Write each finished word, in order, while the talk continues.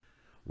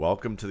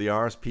Welcome to the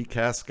RSP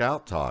Cast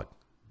Scout Talk.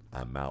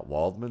 I'm Matt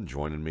Waldman.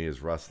 Joining me is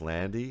Russ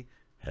Landy,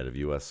 head of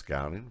U.S.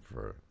 Scouting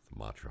for the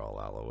Montreal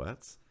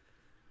Alouettes.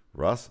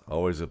 Russ,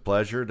 always a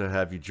pleasure to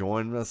have you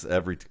join us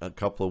every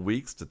couple of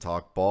weeks to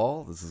talk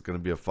ball. This is going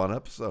to be a fun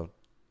episode.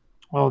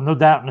 Well, no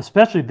doubt, and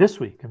especially this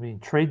week. I mean,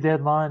 trade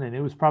deadline, and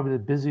it was probably the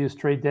busiest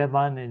trade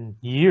deadline in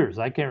years.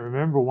 I can't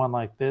remember one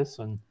like this.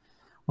 And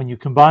when you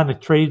combine the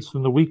trades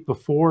from the week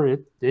before,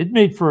 it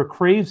made for a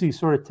crazy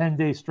sort of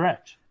 10-day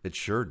stretch. It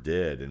sure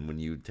did. And when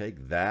you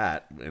take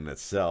that in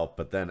itself,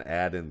 but then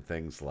add in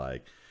things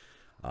like,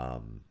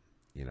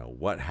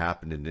 what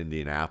happened in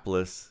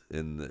Indianapolis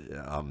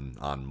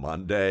on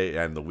Monday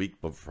and the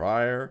week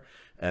prior,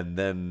 and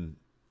then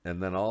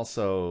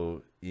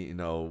also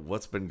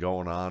what's been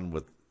going on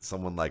with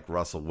someone like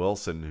Russell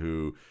Wilson,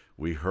 who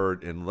we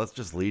heard, and let's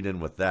just lead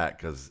in with that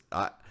because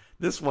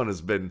this one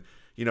has been,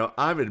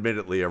 I'm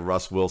admittedly a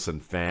Russ Wilson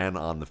fan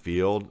on the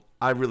field.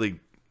 I really,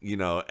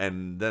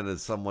 and then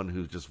as someone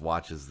who just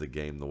watches the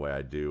game the way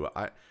I do,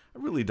 I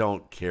really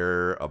don't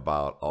care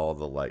about all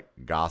the like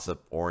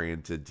gossip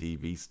oriented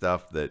TV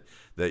stuff that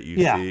you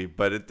see,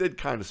 but it did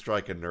kind of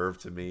strike a nerve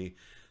to me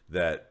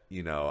that,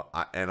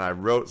 I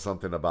wrote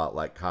something about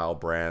like Kyle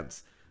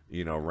Brandt's,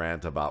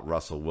 rant about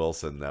Russell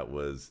Wilson that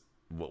was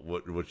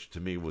which to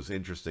me was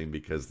interesting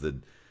because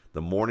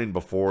the morning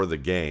before the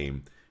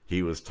game,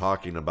 he was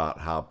talking about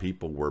how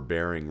people were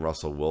burying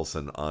Russell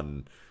Wilson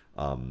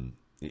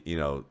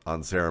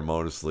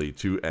unceremoniously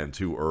too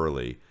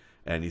early.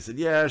 And he said,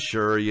 yeah,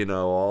 sure,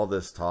 all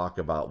this talk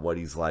about what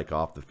he's like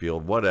off the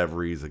field,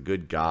 whatever, he's a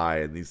good guy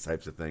and these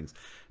types of things.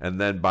 And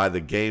then by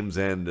the game's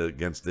end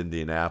against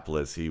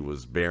Indianapolis, he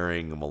was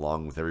burying him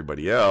along with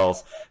everybody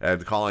else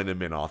and calling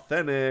him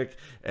inauthentic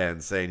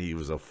and saying he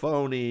was a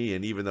phony.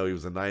 And even though he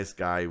was a nice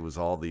guy, he was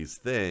all these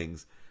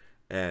things.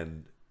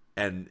 And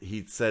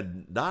he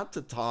said not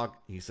to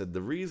talk. He said,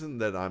 the reason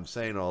that I'm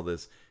saying all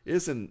this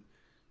isn't,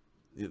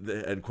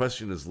 and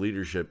question his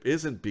leadership,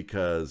 isn't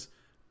because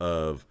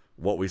of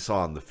what we saw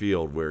on the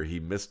field where he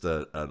missed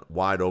a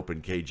wide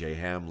open KJ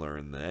Hamler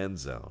in the end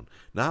zone.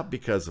 Not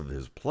because of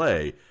his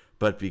play,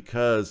 but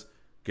because,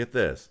 get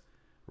this,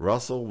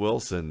 Russell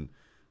Wilson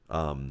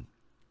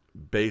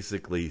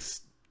basically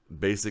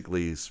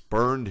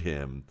spurned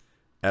him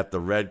at the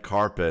red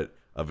carpet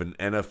of an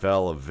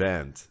NFL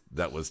event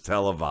that was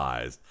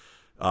televised.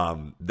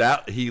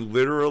 That he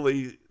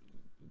literally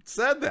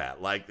said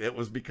that, like it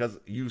was because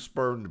you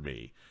spurned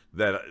me,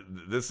 that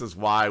this is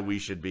why we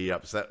should be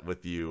upset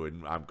with you,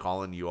 and I'm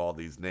calling you all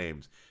these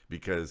names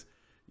because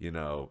he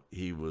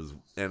was,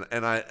 and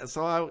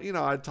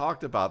I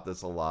talked about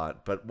this a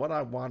lot, but what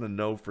I want to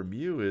know from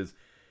you is,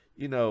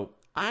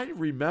 I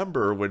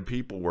remember when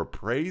people were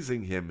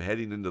praising him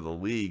heading into the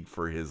league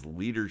for his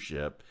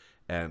leadership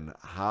and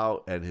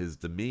his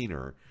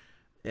demeanor,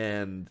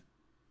 and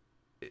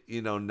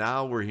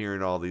now we're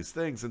hearing all these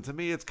things, and to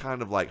me it's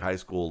kind of like high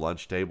school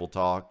lunch table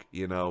talk,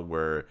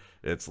 where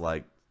it's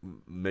like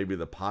maybe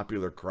the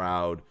popular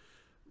crowd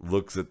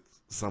looks at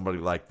somebody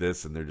like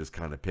this and they're just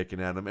kind of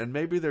picking at him, and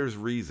maybe there's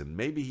reason,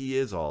 maybe he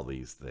is all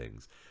these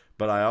things,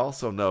 but I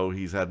also know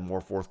he's had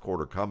more fourth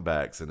quarter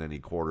comebacks than any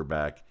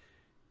quarterback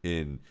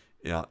in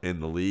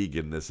the league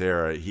in this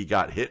era. He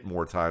got hit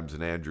more times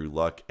than Andrew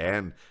Luck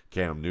and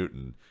Cam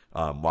Newton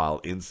while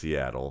in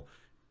Seattle,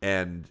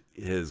 and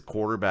his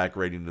quarterback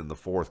rating in the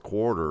fourth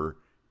quarter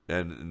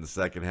and in the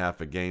second half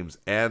of games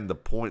and the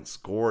points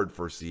scored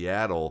for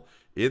Seattle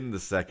in the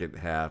second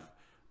half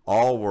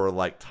all were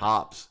like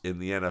tops in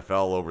the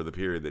NFL over the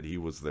period that he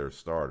was their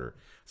starter.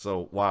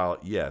 So while,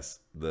 yes,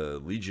 the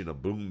Legion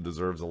of Boom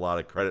deserves a lot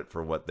of credit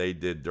for what they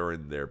did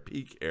during their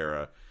peak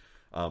era,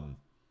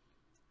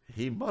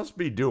 he must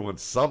be doing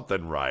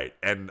something right.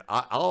 And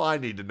all I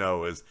need to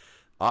know is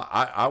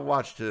I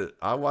watched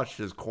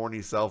his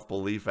corny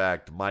self-belief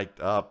act mic'd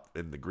up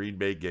in the Green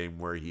Bay game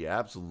where he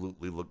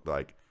absolutely looked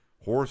like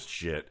horse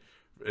shit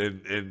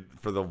and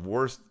for the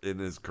worst in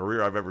his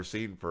career I've ever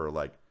seen for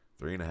like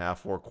 3.5,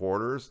 4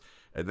 quarters,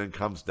 and then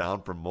comes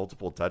down from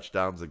multiple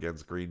touchdowns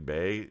against Green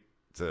Bay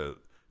to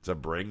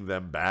bring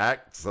them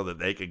back so that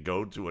they could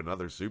go to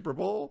another Super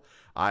Bowl.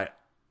 I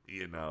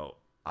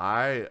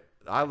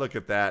look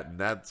at that, and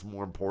that's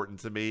more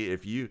important to me.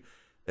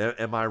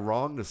 Am I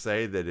wrong to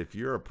say that if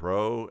you're a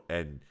pro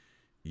and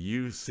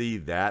you see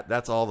that,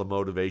 that's all the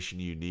motivation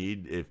you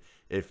need?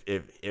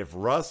 If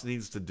Russ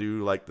needs to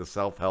do like the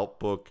self-help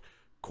book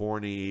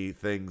corny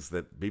things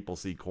that people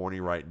see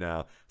corny right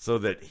now so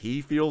that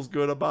he feels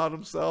good about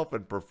himself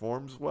and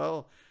performs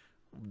well,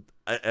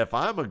 if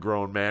I'm a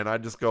grown man, I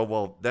just go,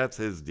 well, that's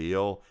his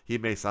deal. He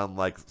may sound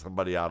like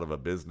somebody out of a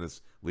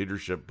business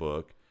leadership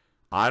book.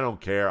 I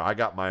don't care. I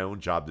got my own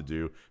job to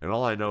do, and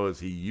all I know is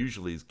he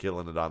usually is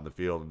killing it on the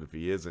field, and if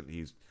he isn't,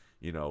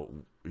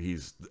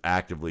 he's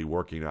actively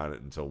working on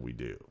it until we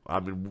do. I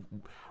mean,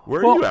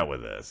 where are you at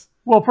with this?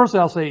 Well,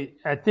 personally, I'll say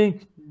I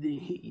think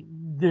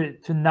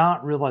to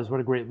not realize what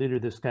a great leader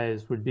this guy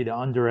is would be to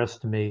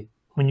underestimate.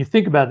 When you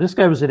think about it, this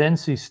guy was at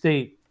NC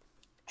State,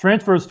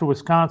 transfers to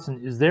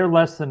Wisconsin, is there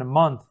less than a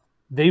month.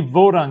 They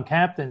vote on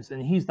captains,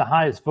 and he's the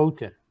highest vote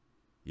getter.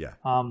 Yeah.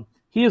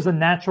 He has a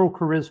natural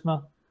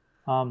charisma.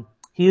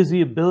 He has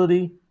the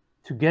ability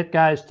to get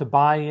guys to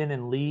buy in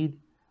and lead,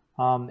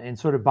 and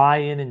sort of buy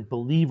in and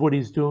believe what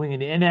he's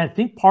doing. And I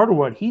think part of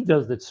what he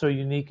does that's so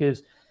unique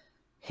is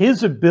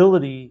his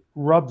ability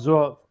rubs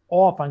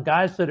off on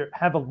guys that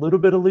have a little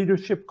bit of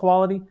leadership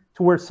quality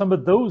to where some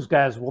of those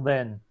guys will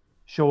then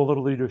show a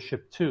little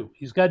leadership too.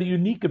 He's got a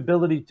unique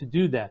ability to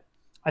do that.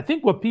 I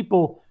think what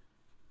people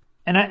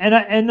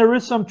and there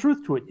is some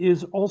truth to it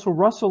is also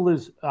Russell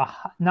is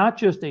not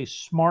just a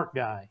smart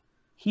guy.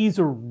 He's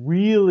a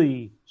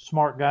really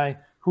smart guy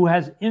who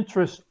has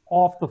interest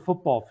off the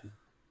football field.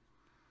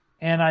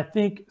 And I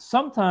think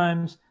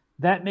sometimes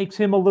that makes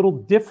him a little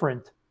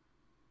different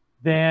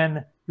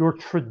than your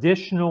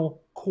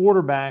traditional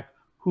quarterback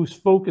who's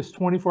focused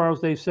 24 hours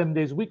a day, 7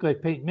 days a week,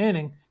 like Peyton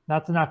Manning.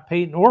 Not to knock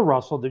Peyton or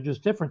Russell, they're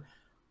just different.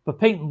 But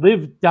Peyton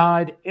lived,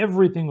 died,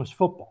 everything was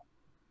football.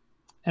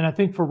 And I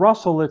think for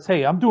Russell, it's,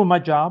 hey, I'm doing my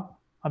job.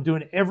 I'm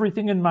doing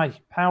everything in my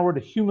power to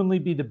humanly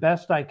be the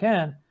best I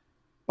can.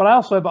 But I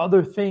also have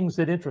other things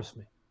that interest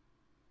me.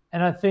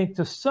 And I think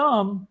to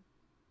some,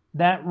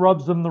 that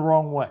rubs them the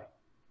wrong way.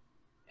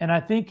 And I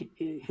think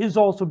his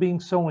also being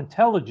so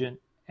intelligent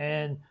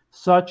and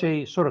such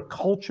a sort of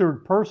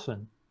cultured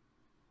person,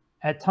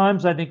 at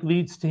times I think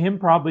leads to him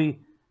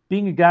probably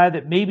being a guy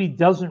that maybe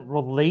doesn't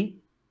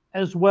relate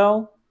as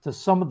well to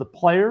some of the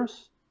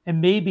players. And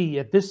maybe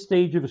at this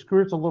stage of his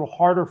career, it's a little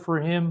harder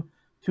for him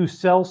to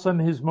sell some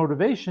of his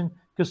motivation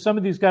because some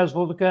of these guys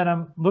will look at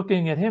him,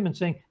 looking at him and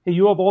saying, hey,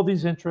 you have all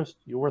these interests.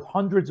 You're worth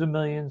hundreds of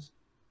millions.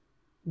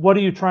 What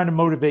are you trying to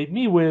motivate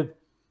me with?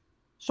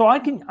 So I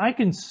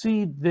can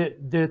see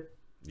that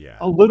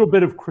a little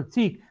bit of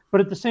critique,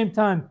 but at the same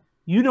time,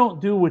 you don't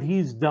do what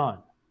he's done.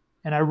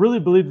 And I really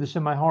believe this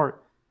in my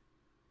heart.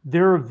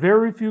 There are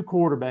very few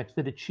quarterbacks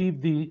that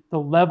achieve the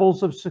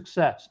levels of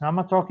success. Now, I'm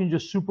not talking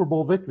just Super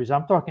Bowl victories.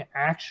 I'm talking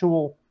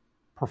actual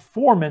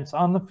performance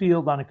on the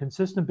field on a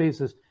consistent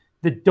basis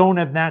that don't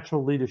have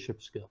natural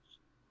leadership skills.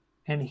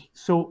 And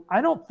so I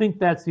don't think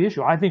that's the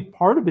issue. I think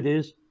part of it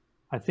is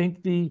I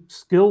think the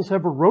skills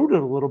have eroded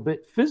a little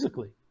bit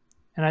physically.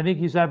 And I think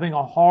he's having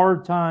a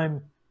hard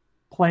time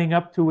playing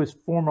up to his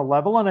former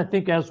level. And I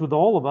think, as with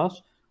all of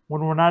us,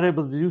 when we're not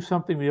able to do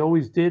something we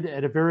always did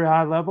at a very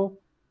high level,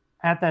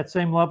 at that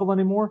same level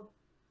anymore,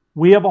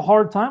 we have a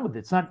hard time with it.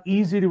 It's not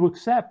easy to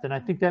accept. And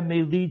I think that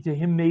may lead to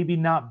him maybe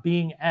not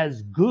being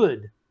as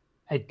good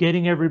at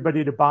getting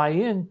everybody to buy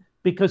in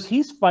because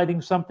he's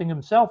fighting something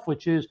himself,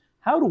 which is,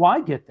 how do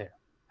I get there?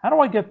 How do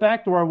I get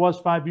back to where I was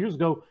 5 years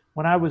ago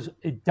when I was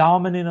a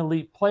dominant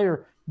elite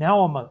player?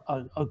 Now I'm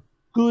a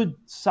good,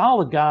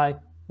 solid guy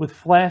with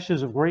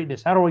flashes of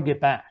greatness. How do I get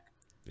back?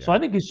 Yeah. So I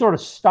think he's sort of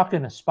stuck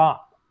in a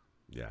spot.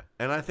 Yeah.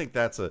 And I think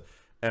that's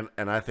and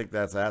I think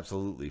that's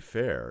absolutely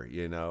fair,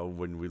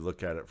 when we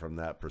look at it from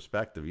that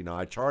perspective.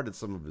 I charted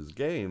some of his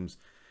games,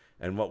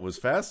 and what was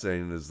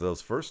fascinating is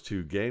those first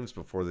two games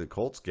before the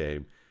Colts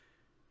game,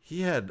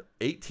 he had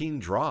 18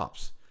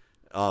 drops,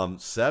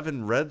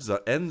 7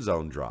 end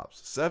zone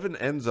drops, 7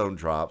 end zone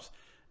drops,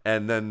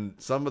 and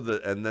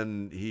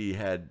then he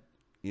had,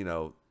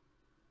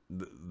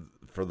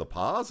 for the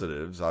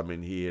positives, I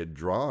mean, he had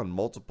drawn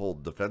multiple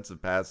defensive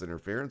pass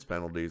interference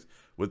penalties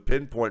with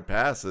pinpoint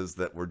passes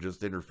that were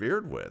just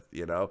interfered with,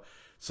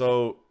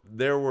 So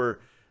there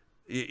were,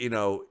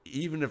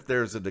 even if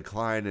there's a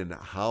decline in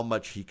how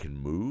much he can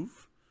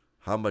move,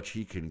 how much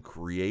he can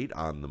create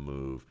on the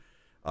move,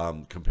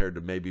 compared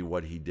to maybe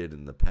what he did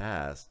in the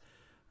past,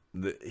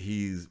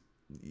 he's,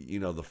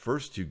 the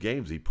first two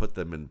games, he put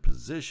them in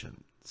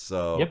position.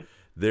 So yep.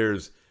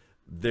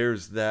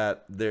 There's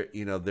that,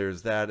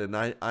 and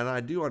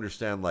I do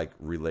understand, like,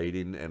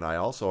 relating, and I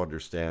also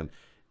understand.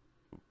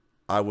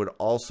 I would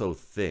also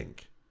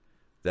think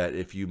that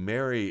if you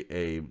marry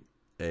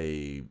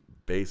a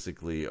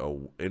basically a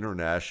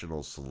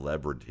international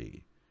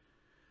celebrity,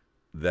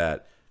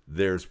 that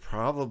there's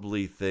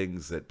probably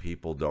things that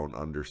people don't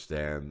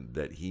understand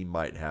that he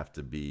might have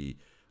to be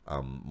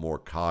more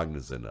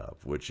cognizant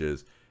of, which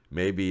is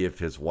maybe if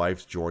his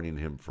wife's joining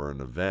him for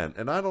an event,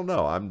 and I don't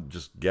know, I'm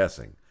just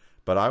guessing,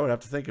 but I would have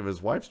to think if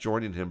his wife's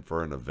joining him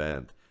for an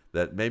event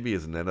that maybe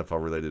is an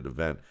NFL-related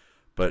event,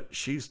 but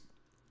she's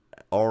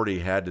already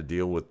had to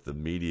deal with the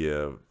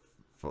media,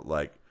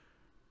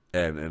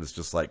 and it's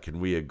just like, can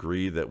we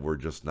agree that we're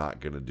just not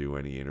going to do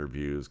any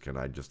interviews? Can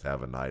I just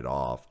have a night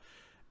off?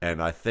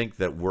 And I think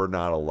that we're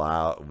not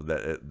allowed,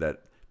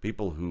 that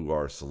people who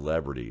are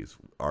celebrities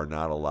are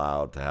not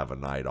allowed to have a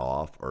night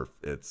off,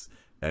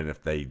 and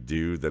if they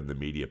do, then the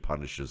media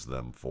punishes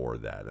them for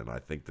that. And I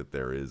think that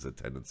there is a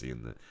tendency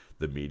in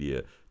the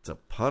media to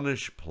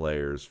punish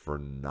players for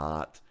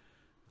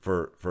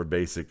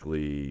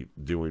basically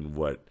doing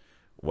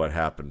what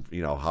happened,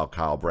 how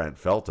Kyle Brandt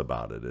felt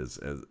about it is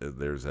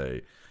there's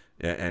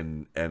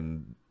and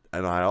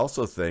I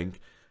also think,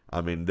 I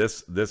mean,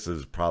 this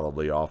is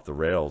probably off the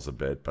rails a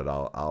bit, but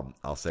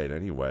I'll say it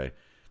anyway.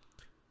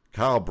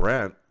 Kyle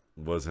Brandt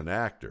was an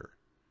actor.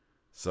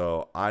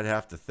 So I'd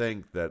have to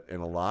think that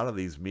in a lot of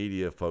these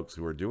media folks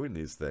who are doing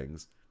these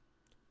things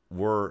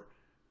were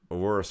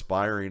were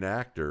aspiring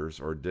actors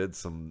or did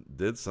some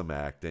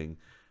acting,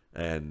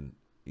 and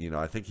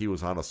I think he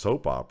was on a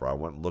soap opera. I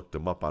went and looked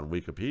him up on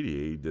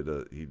Wikipedia.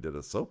 He did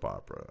a soap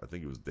opera. I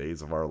think it was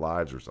Days of Our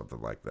Lives or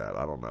something like that.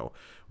 I don't know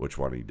which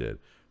one he did,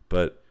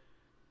 but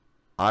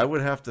I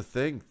would have to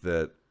think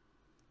that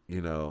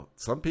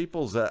some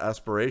people's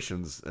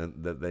aspirations,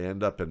 and that they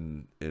end up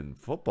in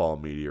football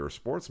media or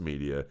sports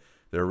media,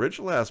 their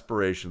original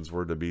aspirations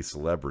were to be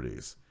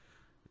celebrities.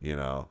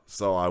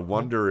 So I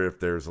wonder if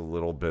there's a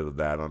little bit of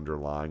that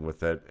underlying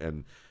with it.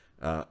 And,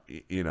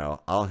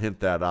 I'll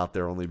hint that out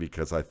there only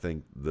because I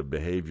think the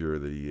behavior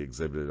that he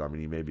exhibited, I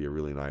mean, he may be a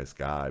really nice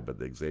guy, but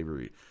the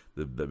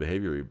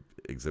behavior he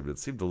exhibited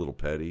seemed a little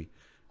petty,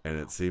 and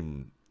it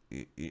seemed,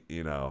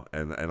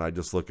 and I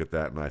just look at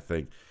that and I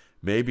think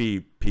maybe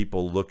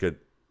people look at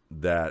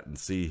that and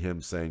see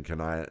him saying,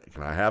 can I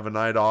have a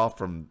night off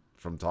from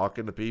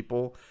talking to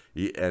people?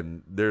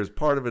 And there's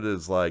part of it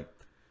is like,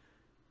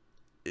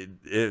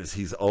 is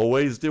he's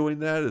always doing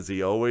that? Is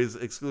he always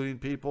excluding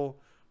people?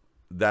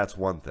 That's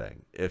one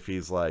thing. If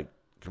he's like,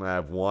 can I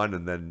have one,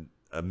 and then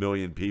a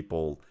million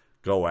people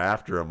go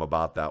after him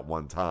about that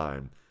one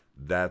time,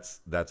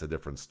 that's a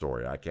different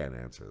story. I can't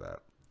answer that.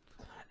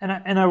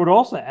 And I would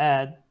also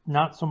add,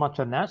 not so much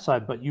on that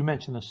side, but you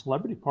mentioned the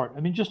celebrity part. I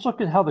mean, just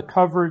look at how the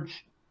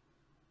coverage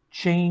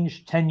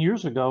changed 10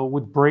 years ago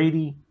with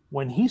Brady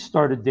when he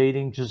started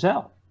dating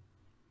Giselle.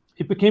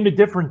 It became a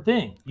different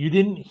thing. You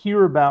didn't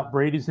hear about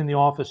Brady's in the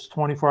office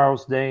 24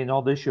 hours a day and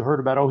all this. You heard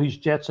about, oh, he's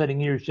jet setting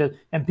here,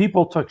 and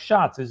people took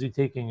shots. Is he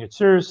taking it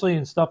seriously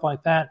and stuff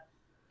like that?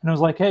 And I was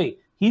like, hey,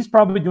 he's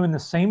probably doing the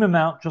same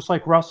amount, just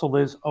like Russell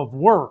is, of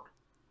work.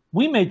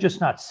 We may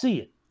just not see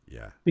it.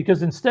 Yeah.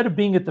 Because instead of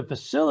being at the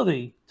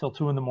facility till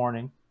 2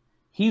 a.m,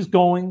 he's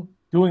doing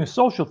a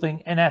social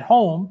thing, and at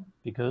home,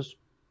 because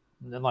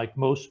like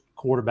most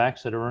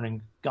quarterbacks that are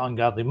earning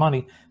ungodly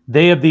money,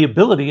 they have the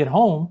ability at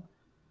home,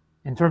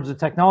 in terms of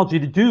technology,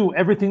 to do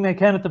everything they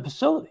can at the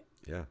facility.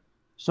 Yeah.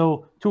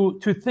 So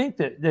to think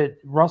that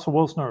Russell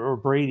Wilson or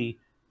Brady,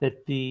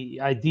 that the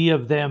idea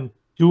of them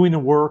doing the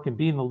work and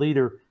being the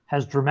leader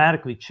has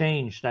dramatically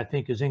changed, I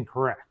think is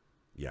incorrect.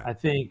 Yeah. I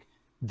think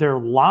their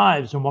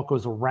lives and what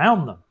goes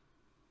around them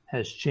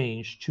has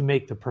changed to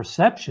make the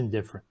perception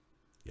different.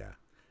 Yeah.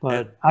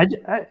 But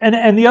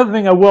and the other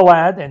thing I will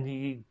add,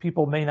 and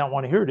people may not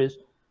want to hear it, is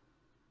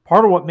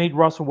part of what made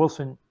Russell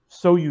Wilson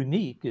so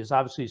unique is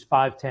obviously he's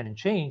 5'10" and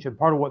change, and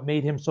part of what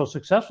made him so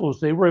successful is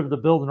they were able to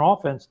build an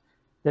offense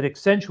that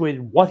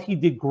accentuated what he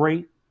did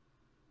great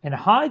and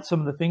hide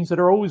some of the things that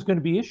are always going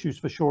to be issues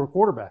for shorter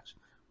quarterbacks.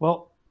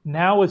 Well,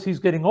 now as he's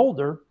getting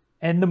older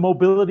and the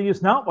mobility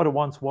is not what it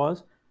once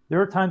was, there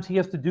are times he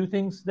has to do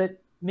things that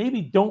maybe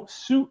don't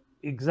suit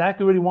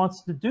exactly what he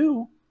wants to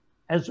do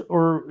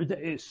or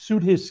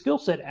suit his skill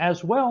set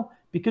as well,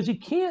 because he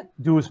can't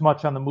do as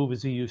much on the move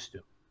as he used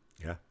to.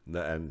 Yeah,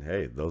 and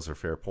hey, those are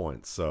fair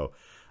points. So,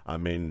 I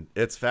mean,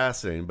 it's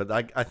fascinating, but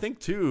I think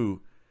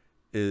too,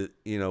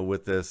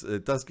 with this,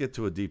 it does get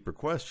to a deeper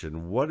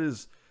question. What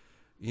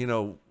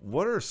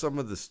are some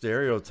of the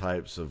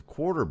stereotypes of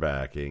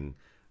quarterbacking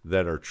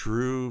that are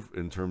true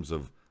in terms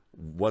of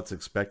what's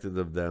expected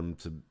of them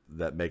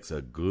that makes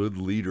a good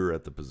leader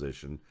at the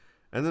position?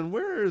 And then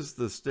where is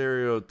the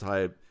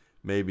stereotype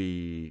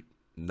maybe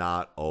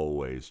not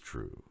always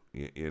true,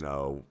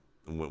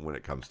 when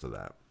it comes to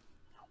that?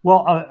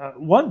 Well,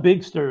 one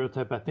big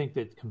stereotype I think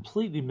that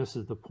completely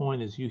misses the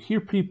point is you hear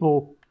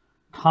people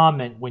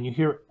comment when you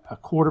hear a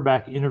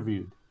quarterback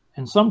interviewed.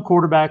 And some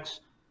quarterbacks,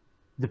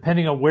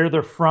 depending on where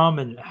they're from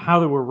and how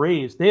they were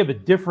raised, they have a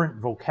different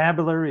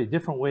vocabulary, a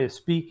different way of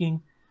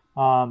speaking.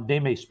 They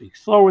may speak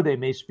slower, they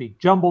may speak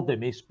jumbled, they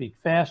may speak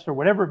faster,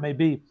 whatever it may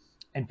be.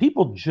 And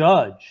people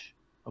judge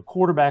a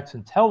quarterback's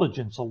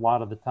intelligence a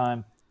lot of the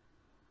time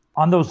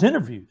on those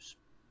interviews.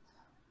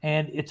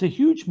 And it's a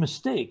huge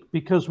mistake,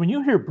 because when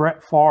you hear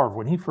Brett Favre,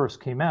 when he first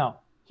came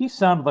out, he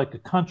sounded like a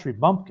country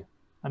bumpkin.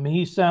 I mean,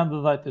 he sounded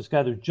like this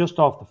guy that was just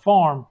off the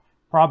farm,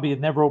 probably had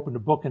never opened a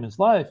book in his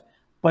life.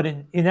 But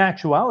in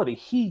actuality,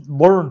 he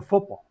learned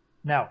football.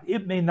 Now,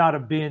 it may not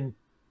have been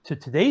to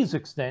today's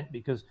extent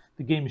because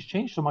the game has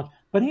changed so much,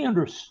 but he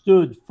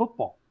understood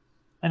football.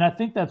 And I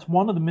think that's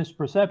one of the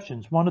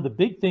misperceptions. One of the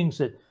big things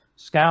that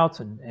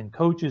scouts and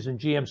coaches and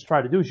GMs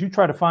try to do is you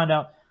try to find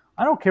out,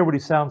 I don't care what he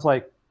sounds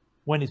like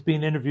when he's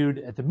being interviewed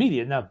at the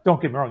media. Now,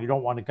 don't get me wrong, you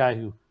don't want a guy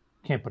who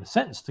can't put a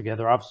sentence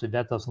together. Obviously,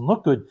 that doesn't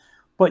look good.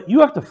 But you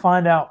have to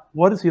find out,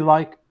 what is he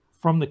like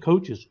from the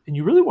coaches? And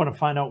you really want to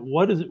find out,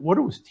 what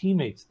do his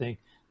teammates think,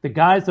 the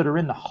guys that are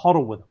in the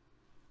huddle with him.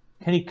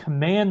 Can he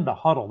command the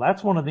huddle?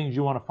 That's one of the things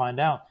you want to find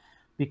out,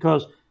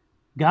 because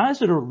guys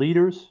that are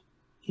leaders,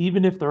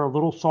 even if they're a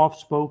little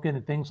soft-spoken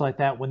and things like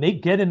that, when they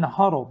get in the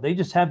huddle, they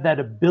just have that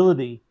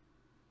ability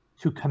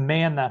to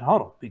command that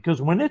huddle.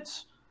 Because when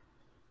it's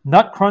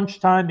nut crunch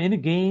time in a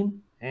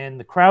game and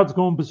the crowd's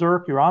going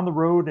berserk, you're on the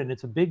road and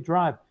it's a big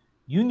drive,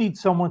 you need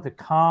someone to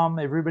calm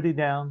everybody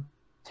down,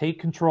 take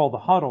control of the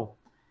huddle.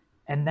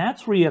 And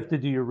that's where you have to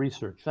do your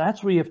research.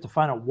 That's where you have to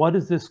find out, what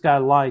is this guy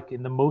like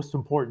in the most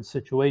important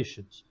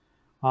situations?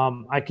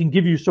 I can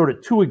give you sort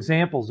of two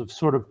examples of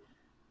sort of,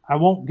 I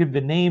won't give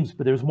the names,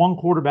 but there's one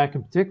quarterback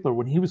in particular.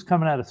 When he was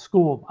coming out of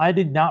school, I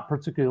did not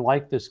particularly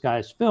like this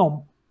guy's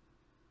film.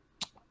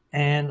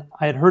 And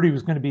I had heard he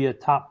was going to be a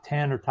top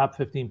 10 or top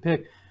 15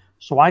 pick.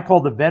 So I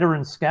called a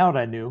veteran scout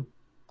I knew.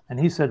 And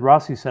he said,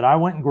 Russ, he said, I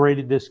went and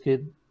graded this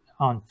kid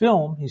on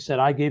film. He said,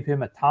 I gave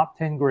him a top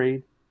 10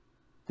 grade.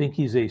 Think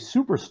he's a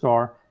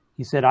superstar.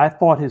 He said, I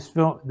thought his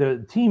film,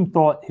 the team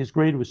thought his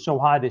grade was so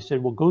high. They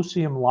said, well, go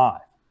see him live.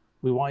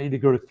 We want you to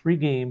go to 3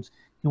 games.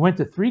 He went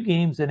to 3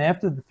 games. And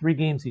after the 3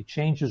 games, he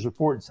changed his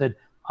report and said,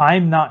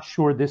 I'm not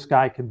sure this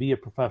guy can be a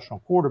professional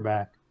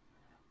quarterback,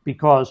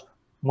 because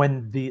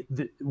when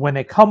when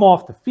they come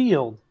off the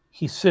field,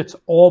 he sits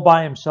all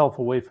by himself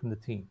away from the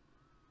team.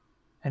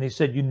 And he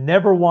said, you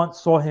never once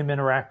saw him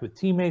interact with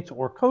teammates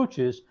or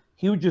coaches.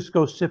 He would just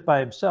go sit by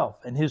himself.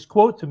 And his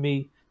quote to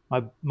me,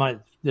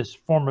 this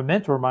former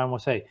mentor of mine will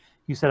say,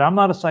 he said, I'm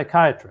not a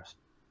psychiatrist,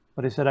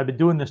 but he said, I've been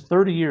doing this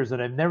 30 years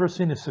and I've never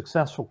seen a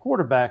successful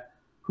quarterback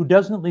who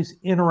doesn't at least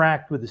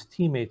interact with his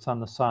teammates on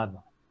the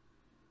sideline.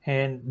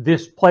 And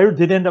this player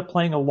did end up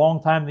playing a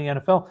long time in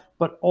the NFL,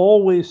 but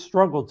always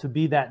struggled to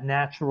be that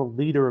natural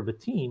leader of a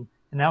team.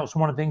 And that was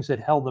one of the things that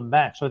held him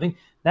back. So I think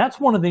that's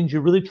one of the things you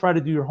really try to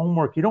do your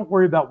homework. You don't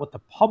worry about what the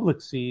public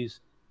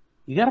sees.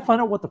 You got to find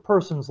out what the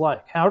person's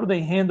like. How do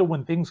they handle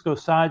when things go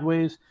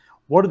sideways?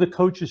 What do the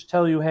coaches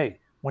tell you? Hey,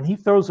 when he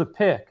throws a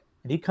pick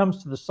and he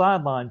comes to the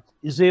sideline,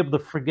 is he able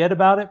to forget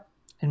about it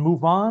and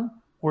move on?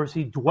 Or does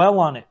he dwell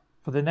on it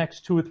for the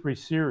next 2 or 3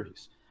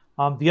 series?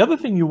 The other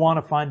thing you want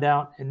to find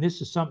out, and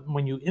this is something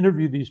when you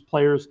interview these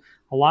players,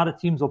 a lot of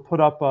teams will put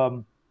up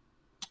a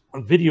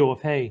video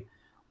of, hey,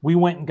 we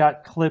went and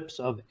got clips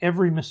of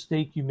every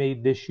mistake you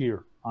made this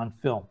year on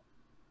film.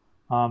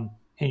 And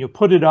you'll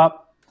put it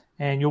up,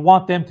 and you'll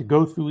want them to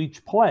go through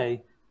each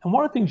play. And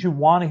one of the things you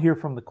want to hear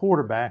from the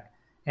quarterback,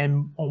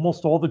 and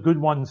almost all the good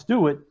ones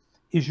do it,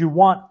 is you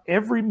want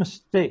every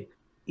mistake,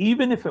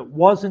 even if it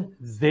wasn't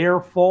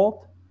their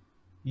fault,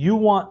 you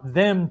want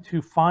them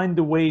to find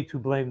a way to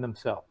blame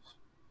themselves.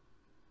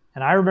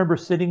 And I remember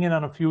sitting in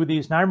on a few of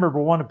these, and I remember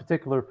one in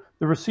particular,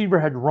 the receiver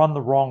had run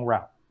the wrong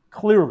route,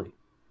 clearly.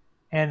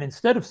 And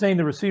instead of saying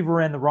the receiver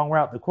ran the wrong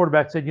route, the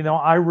quarterback said,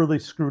 I really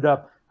screwed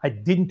up. I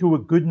didn't do a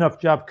good enough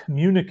job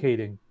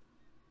communicating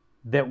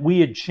that we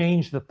had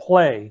changed the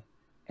play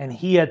and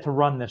he had to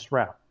run this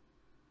route.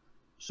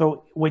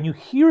 So when you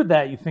hear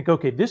that, you think,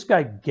 okay, this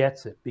guy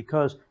gets it,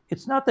 because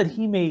it's not that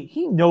he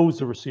knows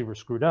the receiver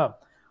screwed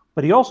up,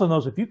 but he also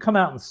knows if you come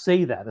out and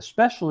say that,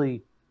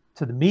 especially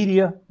to the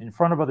media in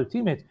front of other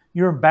teammates,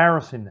 you're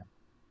embarrassing them.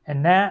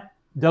 And that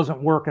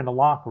doesn't work in the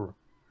locker room.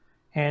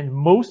 And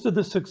most of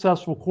the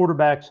successful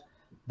quarterbacks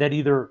that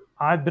either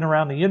I've been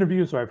around the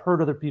interviews or I've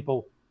heard other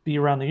people be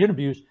around the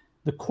interviews,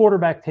 the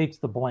quarterback takes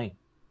the blame.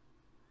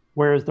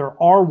 Whereas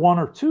there are 1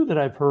 or 2 that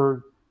I've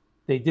heard,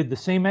 they did the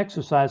same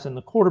exercise and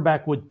the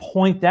quarterback would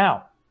point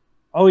out,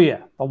 oh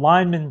yeah, the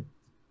lineman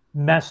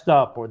messed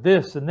up or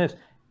this and this.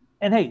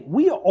 And hey,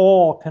 we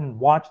all can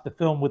watch the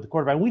film with the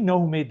quarterback. We know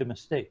who made the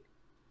mistake.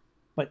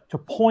 But to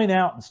point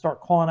out and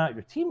start calling out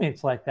your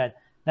teammates like that,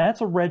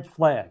 that's a red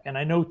flag. And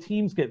I know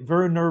teams get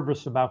very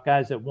nervous about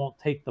guys that won't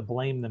take the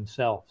blame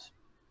themselves.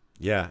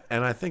 Yeah,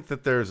 and I think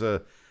that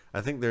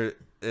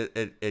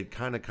it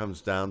kind of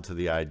comes down to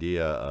the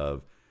idea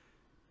of,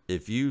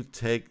 if you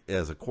take,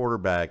 as a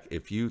quarterback,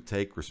 if you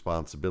take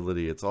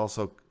responsibility, it's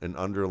also an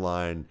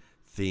underlying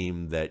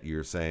theme that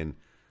you're saying,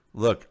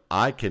 look,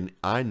 I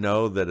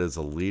know that as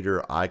a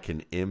leader, I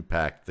can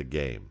impact the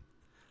game.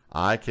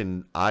 I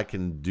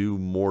can do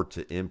more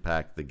to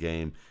impact the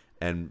game,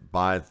 and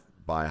by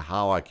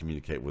how I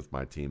communicate with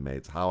my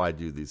teammates, how I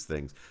do these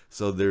things.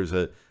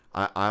 So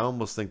I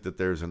almost think that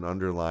there's an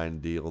underlying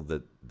deal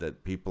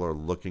that people are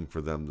looking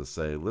for them to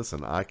say,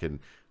 listen, I can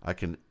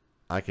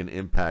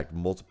impact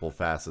multiple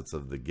facets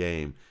of the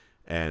game,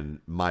 and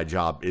my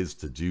job is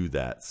to do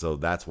that. So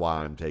that's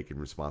why I'm taking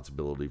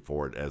responsibility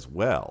for it as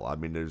well. I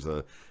mean,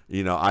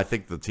 I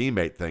think the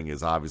teammate thing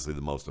is obviously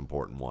the most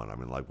important one. I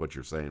mean, like what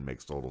you're saying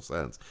makes total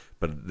sense.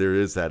 But there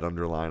is that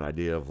underlying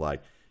idea of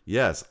like,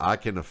 yes, I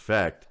can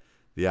affect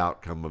the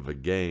outcome of a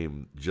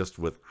game just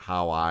with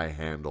how I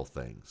handle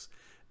things.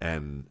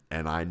 And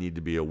I need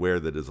to be aware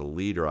that as a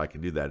leader, I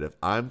can do that. If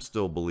I'm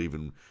still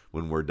believing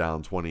when we're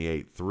down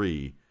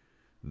 28-3,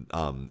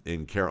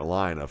 in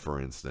Carolina, for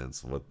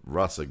instance, with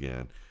Russ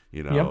again,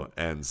 Yep.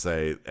 and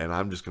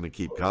I'm just going to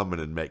keep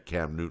coming and make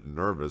Cam Newton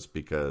nervous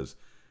because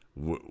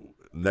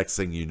next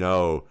thing you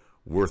know,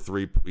 we're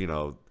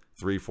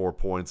 3-4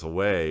 points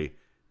away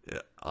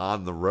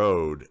on the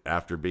road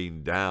after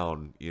being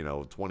down,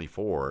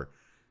 24,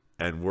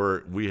 and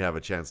we have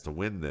a chance to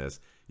win this.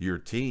 Your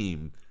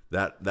team,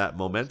 that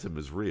momentum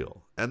is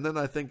real. And then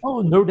I think,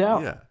 Oh, no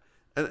doubt. yeah.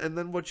 And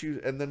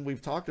then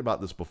we've talked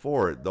about this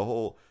before, the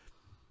whole,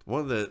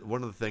 one of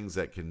the things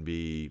that can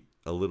be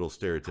a little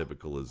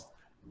stereotypical is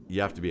you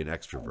have to be an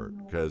extrovert,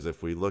 because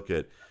if we look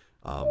at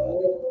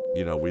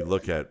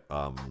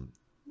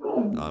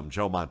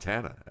Joe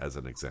Montana as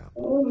an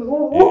example,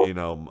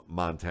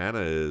 Montana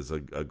is a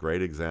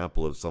great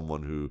example of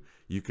someone who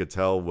you could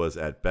tell was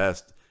at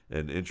best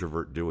an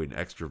introvert doing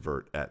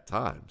extrovert at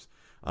times.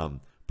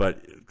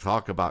 But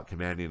talk about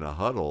commanding a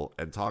huddle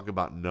and talk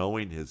about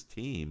knowing his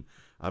team.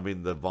 I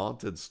mean, the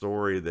vaunted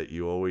story that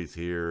you always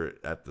hear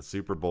at the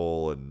Super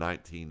Bowl in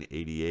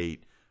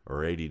 1988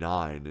 or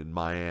 89 in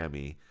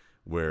Miami,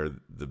 where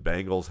the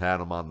Bengals had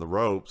him on the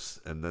ropes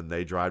and then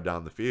they drive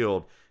down the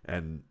field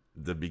and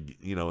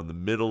in the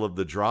middle of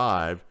the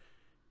drive,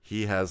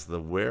 he has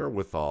the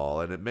wherewithal,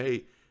 and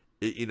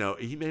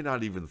he may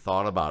not even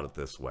thought about it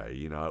this way.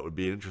 It would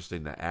be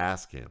interesting to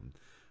ask him,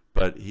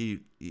 but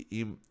he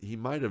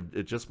might have.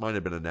 It just might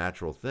have been a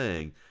natural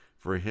thing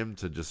for him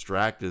to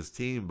distract his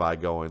team by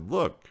going,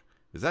 "Look,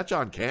 is that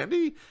John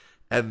Candy?"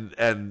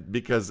 And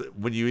because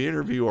when you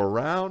interview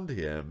around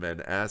him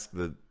and ask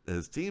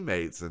his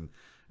teammates, and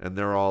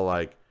they're all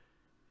like,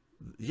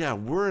 "Yeah,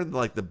 we're in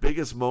like the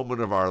biggest moment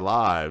of our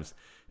lives,"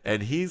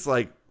 and he's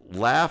like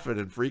laughing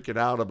and freaking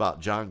out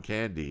about John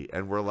Candy,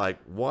 and we're like,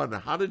 one,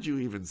 how did you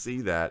even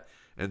see that?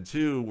 And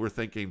two, we're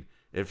thinking,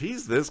 if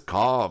he's this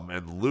calm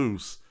and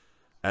loose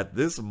at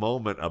this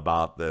moment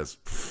about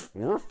this,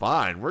 we're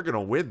fine. We're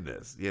gonna win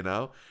this, in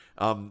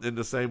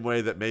the same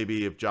way that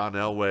maybe if John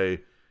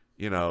Elway,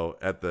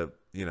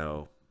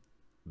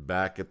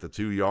 back at the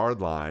 2-yard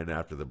line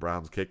after the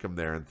Browns kick him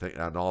there,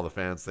 and all the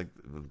fans think,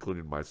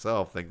 including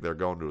myself, think they're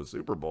going to a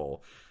Super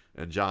Bowl.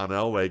 And John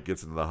Elway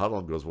gets into the huddle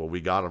and goes, "Well, we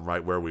got him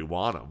right where we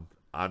want him."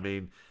 I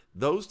mean,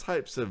 those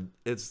types of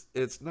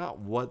it's not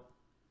what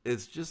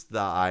it's just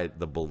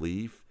the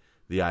belief,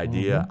 the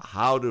idea,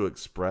 how to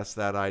express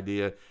that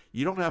idea.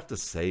 You don't have to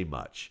say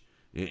much,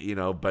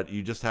 but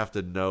you just have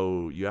to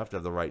know. You have to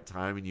have the right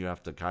timing. You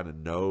have to kind of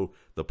know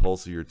the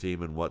pulse of your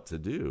team and what to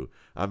do.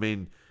 I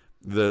mean,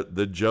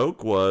 the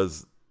joke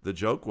was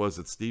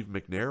that Steve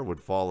McNair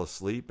would fall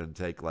asleep and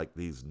take like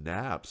these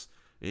naps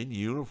in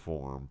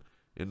uniform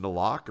in the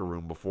locker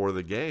room before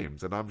the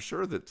games, and I'm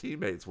sure that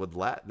teammates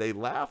they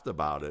laughed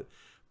about it,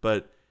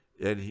 but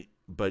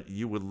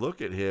you would look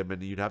at him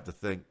and you'd have to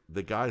think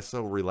the guy's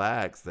so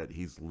relaxed that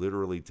he's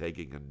literally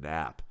taking a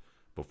nap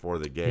before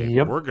the game.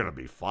 Yep. We're gonna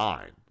be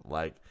fine.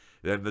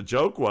 And the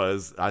joke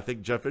was, I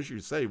think Jeff Fisher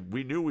would say,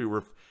 we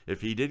knew if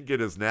he didn't get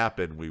his nap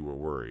in, we were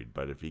worried,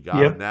 but if he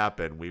got a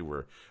nap in, we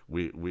were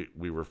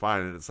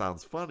fine. And it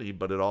sounds funny,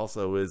 but it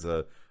also is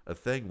a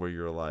thing where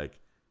you're like,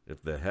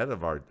 if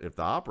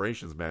the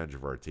operations manager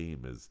of our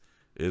team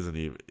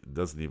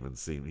doesn't even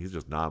seem, he's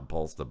just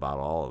nonplussed about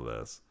all of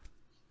this,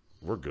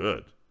 we're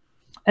good.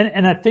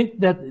 And I think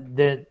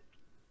that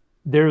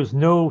there's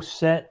no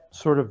set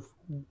sort of,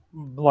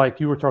 like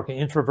you were talking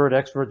introvert,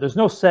 extrovert. There's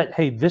no set,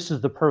 hey, this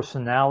is the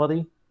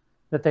personality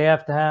that they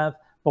have to have.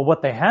 But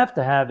what they have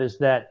to have is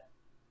that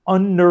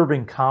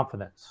unnerving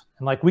confidence.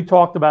 And like we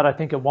talked about, I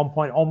think at one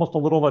point, almost a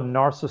little of a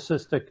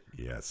narcissistic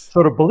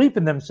sort of belief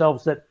in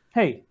themselves that,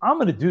 hey, I'm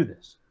going to do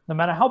this. No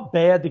matter how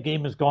bad the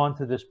game has gone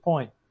to this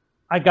point,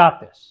 I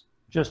got this.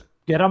 Just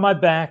get on my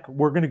back.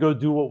 We're going to go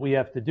do what we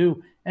have to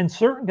do. And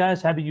certain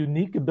guys have a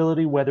unique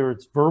ability, whether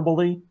it's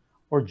verbally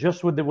or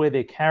just with the way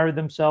they carry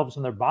themselves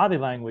and their body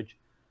language,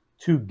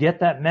 to get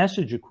that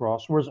message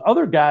across. Whereas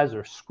other guys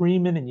are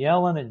screaming and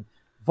yelling and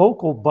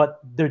vocal, but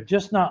they're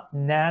just not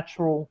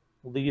natural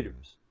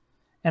leaders.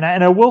 And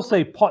I will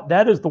say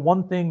that is the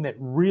one thing that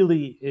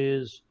really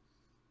is,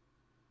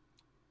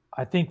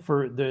 I think,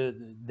 for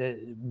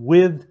the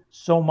with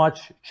so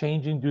much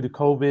changing due to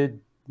COVID,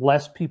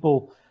 less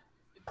people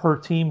per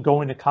team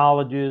going to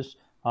colleges,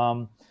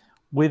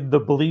 with the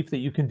belief that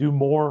you can do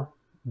more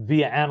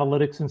via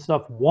analytics and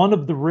stuff. One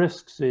of the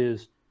risks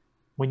is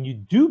when you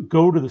do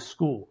go to the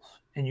schools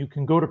and you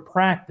can go to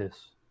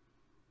practice,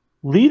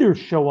 leaders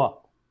show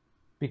up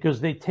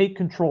because they take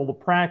control of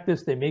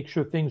practice. They make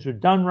sure things are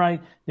done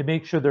right. They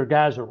make sure their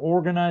guys are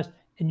organized.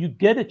 And you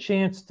get a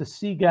chance to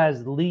see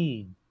guys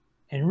lead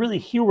and really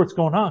hear what's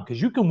going on, because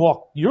you can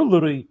walk, you're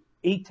literally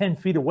 8-10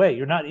 feet away.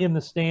 You're not in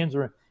the stands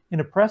or in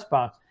a press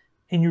box.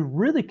 And you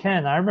really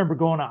can. I remember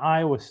going to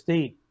Iowa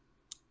State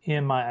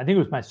I think it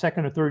was my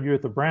second or third year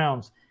at the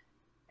Browns,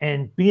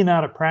 and being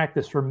out of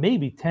practice for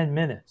maybe 10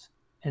 minutes.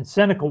 And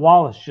Seneca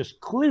Wallace just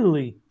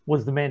clearly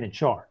was the man in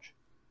charge.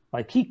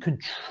 Like, he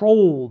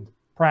controlled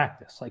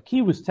practice. Like,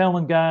 he was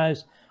telling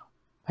guys,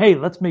 hey,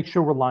 let's make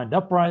sure we're lined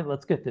up right.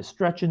 Let's get this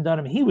stretching done.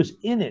 I mean, he was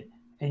in it.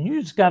 And you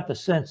just got the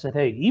sense that,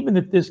 hey, even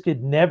if this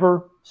kid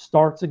never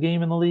starts a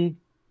game in the league,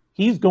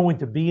 he's going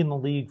to be in the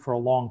league for a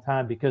long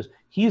time because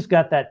he's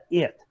got that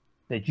it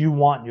that you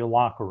want in your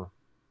locker room.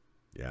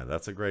 Yeah,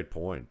 that's a great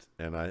point.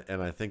 And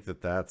I think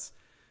that's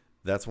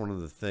one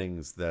of the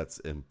things that's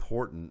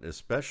important,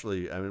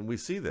 especially, I mean, we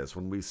see this.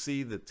 When we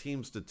see that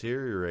teams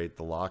deteriorate,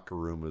 the locker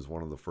room is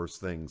one of the first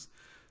things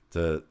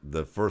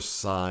the first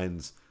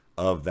signs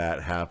of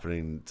that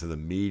happening to the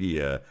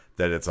media,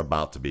 that it's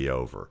about to be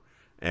over.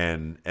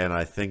 And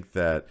I think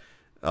that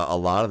a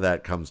lot of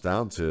that comes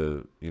down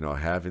to,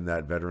 having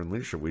that veteran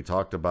leadership. We've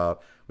talked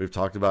about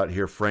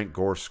here Frank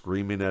Gore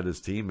screaming at his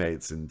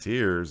teammates in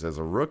tears as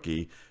a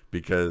rookie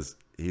because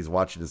he's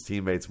watching his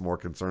teammates more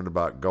concerned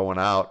about going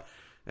out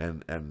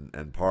and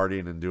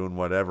partying and doing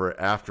whatever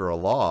after a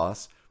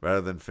loss,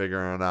 rather than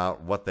figuring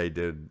out what they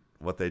did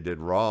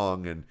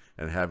wrong, and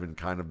having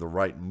kind of the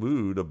right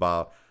mood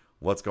about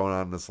what's going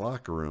on in this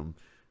locker room,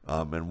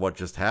 and what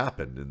just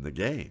happened in the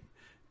game.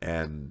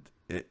 And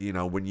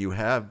when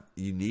you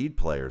need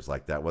players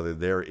like that, whether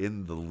they're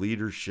in the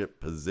leadership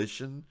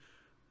position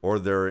or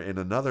they're in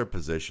another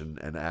position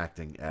and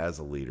acting as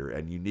a leader,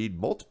 and you need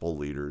multiple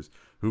leaders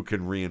who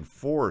can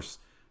reinforce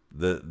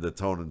the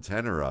tone and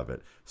tenor of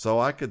it. So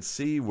I could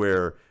see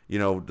where,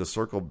 to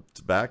circle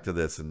back to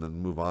this and then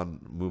move on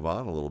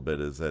a little bit,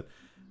 is that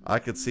I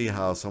could see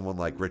how someone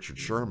like Richard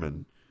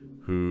Sherman,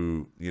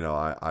 who,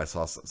 I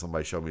saw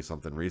somebody show me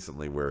something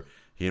recently where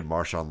he and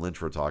Marshawn Lynch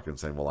were talking,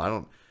 saying,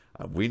 well,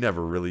 we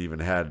never really even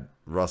had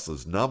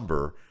Russ's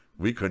number.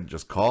 We couldn't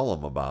just call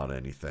him about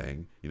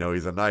anything.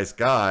 He's a nice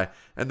guy.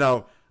 And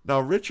now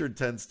Richard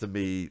tends to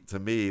me,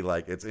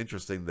 like, it's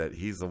interesting that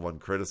he's the one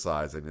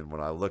criticizing. And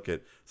when I look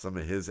at some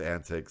of his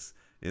antics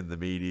in the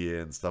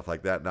media and stuff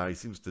like that, now he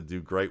seems to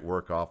do great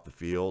work off the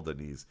field, and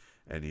he's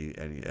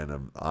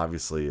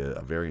obviously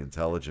a very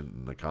intelligent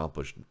and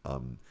accomplished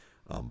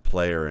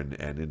player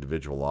and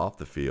individual off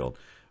the field.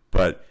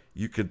 But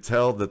you could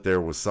tell that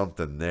there was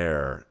something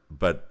there.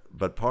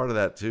 But part of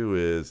that too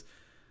is,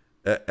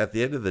 at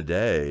the end of the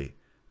day,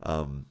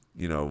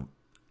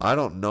 I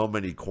don't know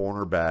many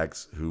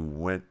cornerbacks who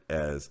went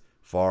as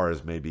far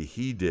as maybe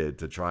he did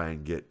to try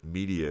and get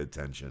media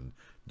attention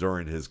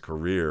during his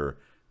career,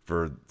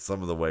 for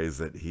some of the ways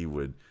that he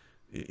would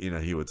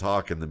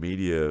talk, and the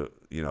media,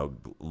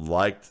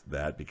 liked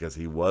that because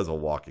he was a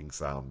walking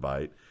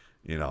soundbite,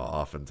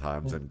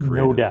 oftentimes, and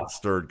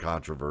stirred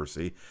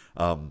controversy.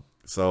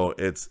 So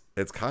it's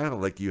kind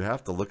of like you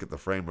have to look at the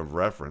frame of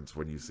reference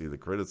when you see the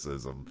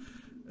criticism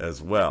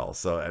as well.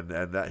 So and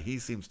that he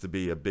seems to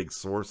be a big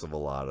source of a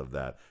lot of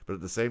that. But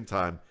at the same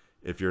time,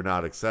 if you're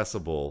not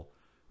accessible,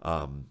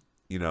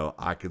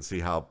 I can see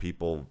how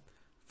people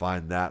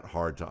find that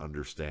hard to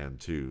understand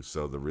too.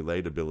 So the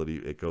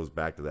relatability, it goes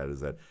back to that,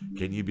 is that,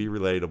 can you be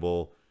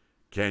relatable?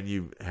 Can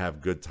you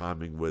have good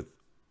timing with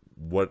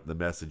what the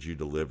message you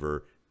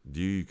deliver?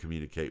 Do you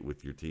communicate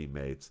with your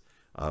teammates?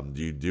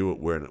 Do you do it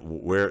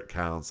where it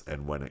counts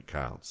and when it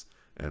counts?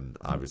 And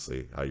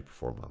obviously how you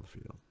perform on the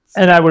field.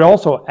 And I would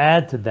also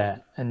add to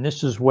that, and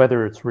this is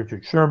whether it's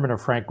Richard Sherman or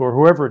Frank Gore,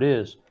 whoever it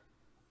is,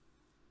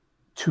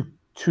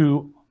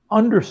 to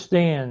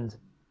understand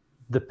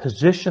the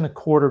position a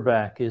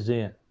quarterback is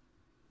in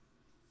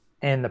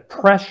and the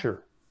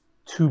pressure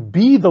to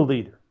be the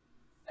leader,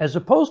 as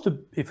opposed to,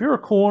 if you're a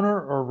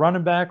corner or a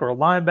running back or a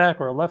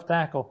linebacker or a left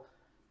tackle,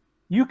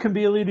 you can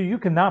be a leader, you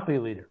cannot be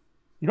a leader.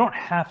 You don't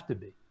have to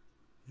be.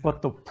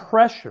 But the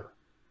pressure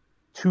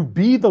to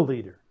be the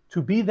leader,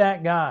 to be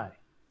that guy,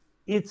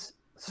 it's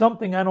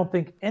something I don't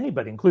think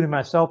anybody, including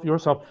myself,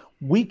 yourself,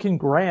 we can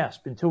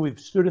grasp until we've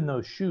stood in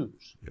those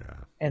shoes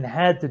and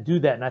had to do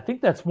that. And I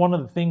think that's one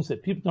of the things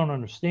that people don't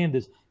understand,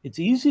 is it's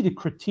easy to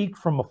critique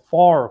from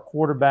afar a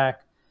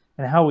quarterback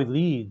and how he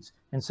leads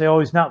and say, oh,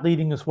 he's not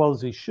leading as well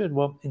as he should.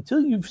 Well,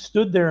 until you've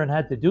stood there and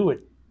had to do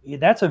it,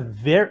 that's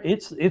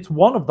it's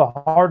one of the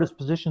hardest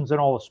positions in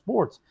all of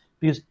sports,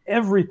 because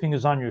everything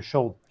is on your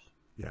shoulders.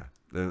 Yeah,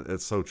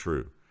 it's so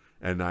true.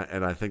 And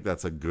I think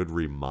that's a good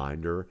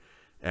reminder.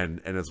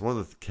 And it's one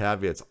of the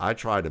caveats I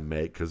try to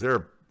make, because there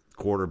are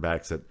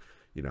quarterbacks that,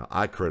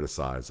 I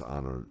criticize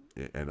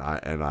and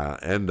I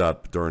end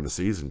up during the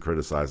season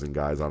criticizing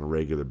guys on a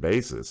regular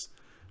basis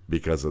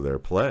because of their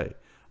play.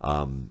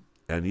 And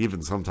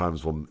even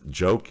sometimes we'll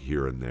joke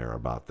here and there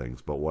about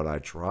things. But what I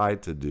try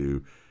to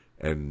do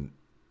and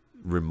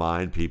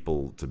remind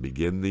people, to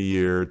begin the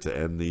year, to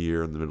end the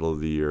year, in the middle of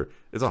the year,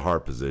 is a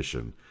hard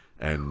position.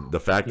 And the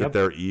fact that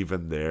they're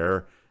even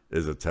there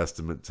is a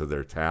testament to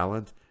their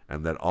talent,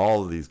 and that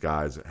all of these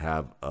guys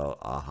have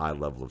a high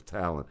level of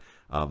talent.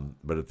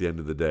 But at the end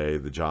of the day,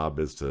 the job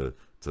is to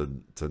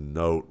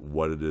note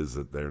what it is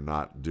that they're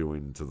not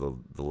doing to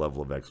the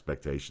level of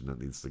expectation that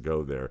needs to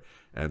go there.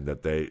 And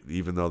that they,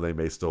 even though they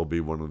may still be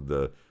one of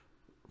the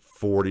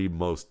 40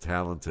 most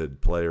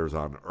talented players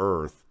on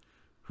earth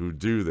who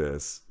do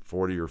this,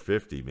 40 or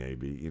 50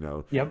 maybe,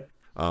 that,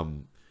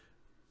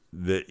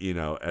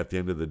 at the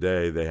end of the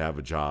day, they have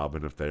a job,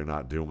 and if they're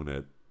not doing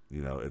it,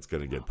 it's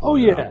going to get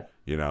pulled out,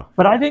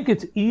 But I think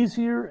it's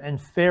easier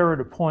and fairer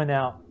to point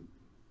out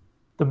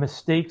the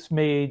mistakes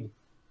made,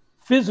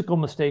 physical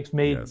mistakes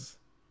made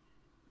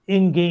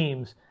in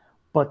games.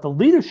 But the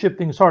leadership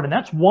thing is hard. And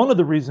that's one of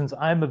the reasons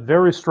I'm a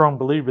very strong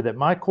believer that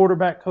my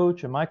quarterback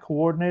coach and my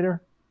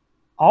coordinator,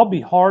 I'll be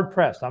hard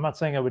pressed. I'm not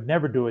saying I would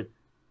never do it,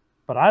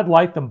 but I'd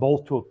like them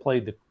both to have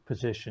played the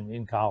position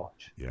in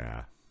college.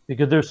 Yeah.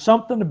 Because there's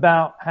something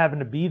about having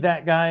to be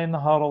that guy in the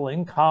huddle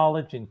in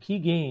college in key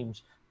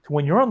games, to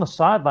when you're on the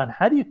sideline,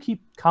 how do you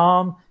keep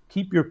calm,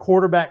 keep your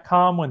quarterback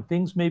calm when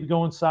things may be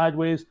going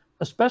sideways,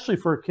 especially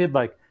for a kid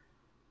like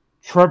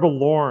Trevor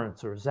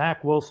Lawrence or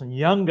Zach Wilson,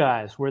 young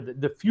guys where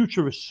the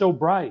future is so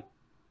bright,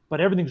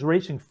 but everything's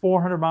racing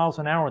 400 miles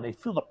an hour and they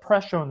feel the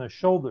pressure on their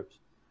shoulders.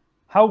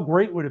 how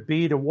great would it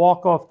be to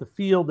walk off the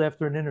field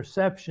after an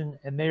interception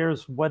and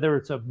there's, whether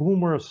it's a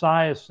Boomer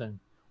Esiason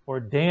or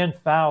Dan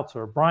Fouts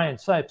or Brian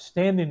Sipes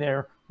standing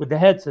there with the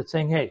headset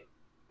saying, hey,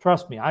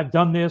 trust me, I've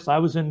done this. I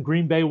was in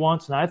Green Bay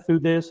once and I threw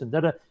this and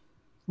da-da.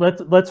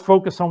 Let's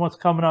focus on what's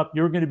coming up.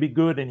 You're going to be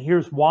good, and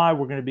here's why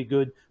we're going to be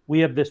good. We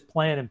have this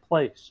plan in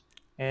place.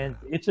 And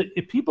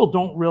if people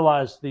don't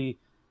realize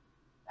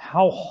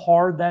how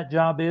hard that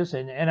job is,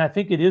 and I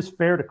think it is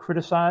fair to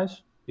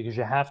criticize because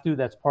you have to.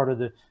 That's part of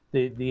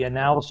the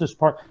analysis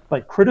part.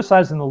 But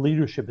criticizing the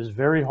leadership is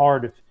very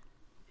hard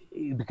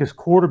because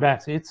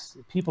quarterbacks,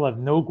 people have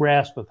no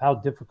grasp of how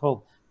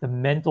difficult the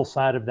mental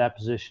side of that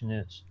position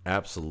is.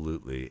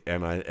 Absolutely.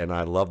 And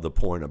I love the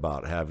point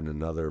about having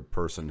another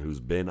person who's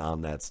been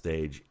on that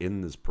stage in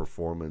this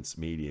performance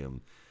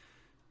medium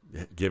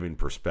giving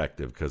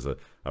perspective, because a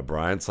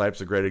Brian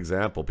Sipes a great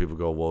example. People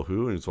go, well,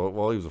 who? And so,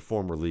 well, he was a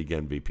former league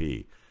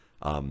MVP.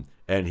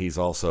 And he's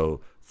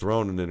also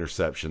thrown an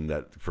interception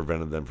that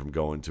prevented them from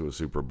going to a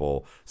Super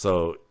Bowl.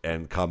 So,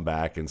 and come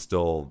back and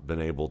still been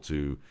able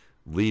to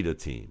lead a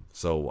team.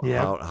 So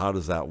how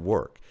does that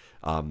work?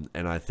 And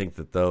I think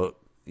that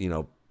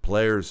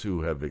players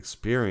who have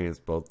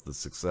experienced both the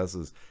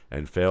successes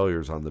and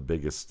failures on the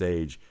biggest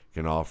stage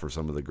can offer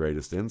some of the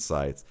greatest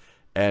insights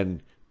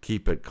and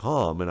keep it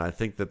calm. And I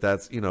think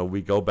that's,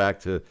 we go back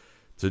to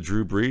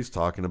Drew Brees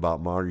talking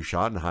about Marty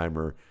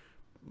Schottenheimer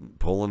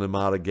pulling him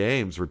out of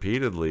games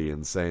repeatedly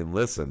and saying,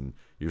 listen,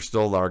 you're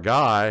still our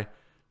guy,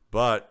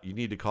 but you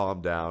need to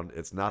calm down.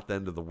 It's not the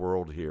end of the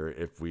world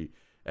here.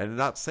 And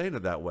not saying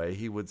it that way,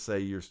 he would say,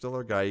 you're still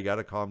our guy. You got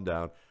to calm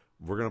down.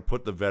 We're going to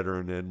put the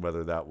veteran in,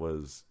 whether that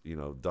was,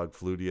 Doug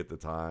Flutie at the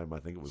time. I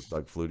think it was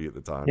Doug Flutie at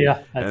the time.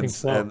 Yeah, I think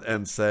so.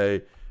 And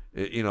say,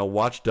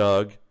 watch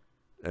Doug,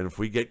 and if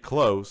we get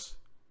close,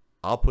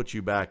 I'll put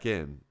you back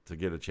in to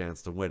get a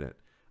chance to win it.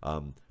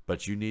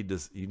 But you need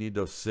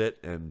to sit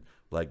and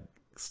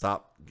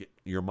stop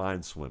your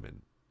mind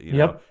swimming.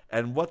 Yep.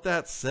 And what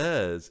that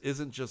says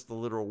isn't just the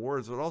literal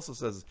words. It also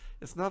says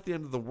it's not the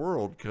end of the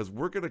world because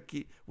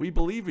we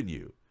believe in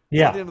you.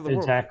 It's not the end of the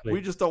exactly.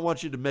 world. We just don't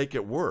want you to make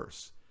it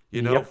worse.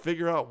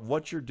 Figure out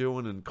what you're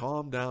doing and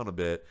calm down a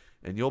bit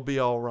and you'll be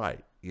all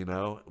right.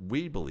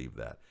 We believe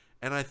that.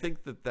 And I think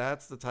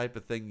that's the type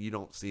of thing you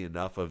don't see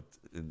enough of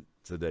in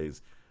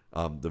today's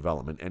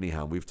development.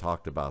 Anyhow, we've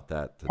talked about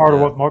that. Part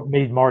of what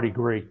made Marty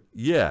great.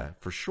 Yeah,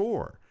 for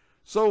sure.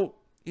 So,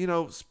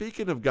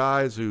 speaking of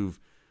guys who've,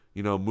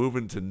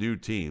 moving to new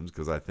teams,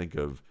 because I think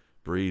of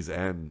Brees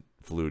and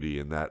Flutie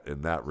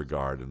in that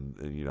regard,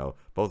 and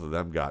both of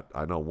them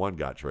I know one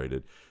got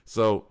traded.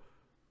 So,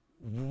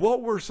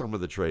 what were some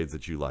of the trades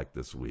that you liked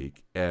this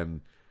week,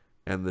 and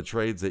the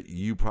trades that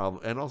you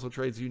and also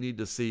trades you need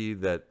to see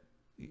that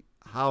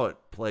how it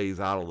plays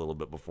out a little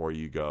bit before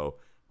you go,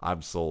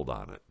 I'm sold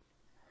on it?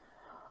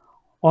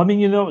 Well, I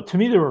mean, to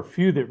me, there were a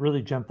few that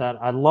really jumped out.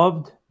 I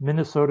loved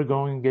Minnesota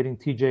going and getting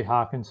T.J.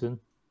 Hawkinson.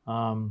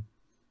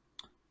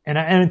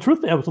 And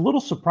truthfully, I was a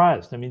little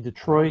surprised. I mean,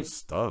 Detroit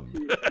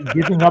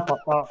giving up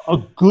a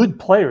good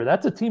player.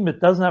 That's a team that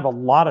doesn't have a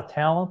lot of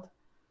talent.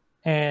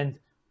 And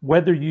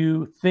whether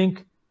you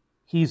think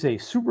he's a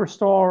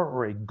superstar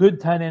or a good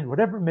tight end,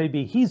 whatever it may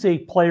be, he's a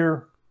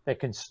player that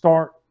can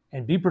start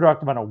and be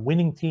productive on a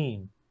winning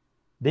team.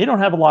 They don't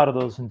have a lot of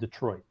those in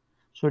Detroit.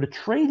 So to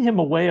trade him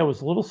away, I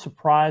was a little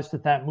surprised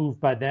at that move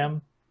by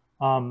them.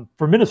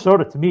 For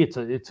Minnesota, to me,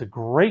 it's a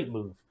great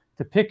move.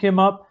 To pick him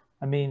up,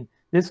 I mean,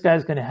 this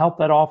guy's going to help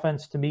that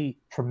offense to me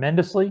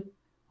tremendously.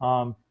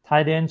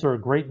 Tight ends are a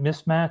great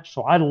mismatch,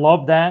 so I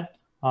love that.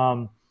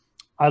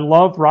 I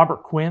love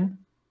Robert Quinn.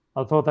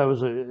 I thought that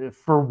was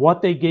for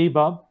what they gave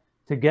up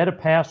to get a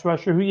pass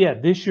rusher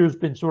who, this year's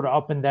been sort of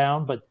up and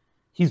down, but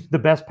he's the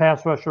best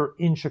pass rusher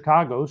in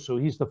Chicago, so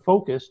he's the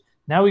focus.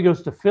 Now he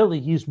goes to Philly.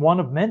 He's one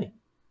of many.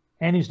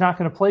 And he's not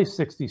going to play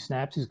 60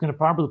 snaps. He's going to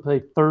probably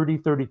play 30,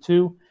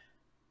 32.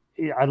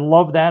 I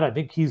love that. I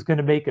think he's going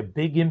to make a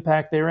big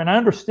impact there. And I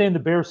understand the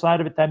Bears side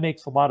of it. That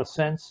makes a lot of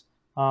sense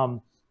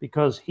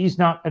because he's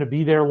not going to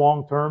be there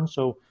long term.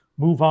 So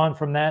move on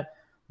from that.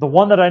 The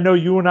one that I know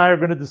you and I are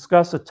going to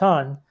discuss a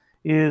ton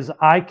is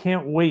I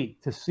can't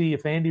wait to see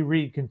if Andy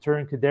Reid can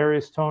turn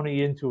Kadarius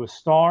Toney into a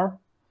star,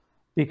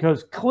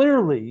 because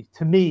clearly,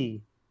 to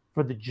me,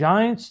 for the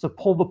Giants to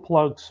pull the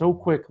plug so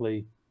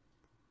quickly,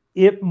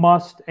 it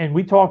must, and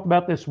we talked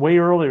about this way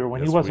earlier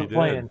when he wasn't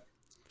playing.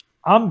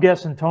 I'm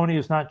guessing Toney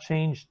has not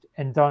changed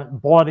and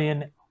bought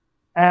in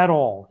at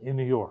all in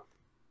New York.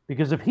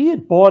 Because if he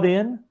had bought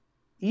in,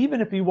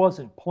 even if he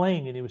wasn't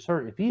playing and he was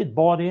hurt, if he had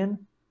bought in,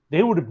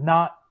 they would have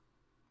not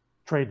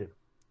traded him.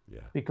 Yeah.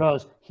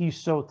 Because he's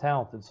so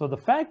talented. So the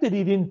fact that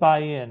he didn't buy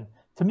in,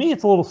 to me,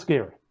 it's a little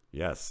scary.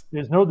 Yes.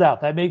 There's no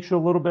doubt. That makes you a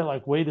little bit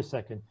like, wait a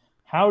second.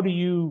 How do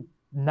you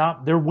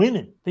not? They're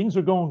winning. Things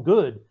are going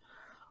good.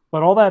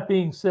 But all that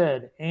being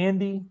said,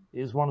 Andy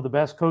is one of the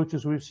best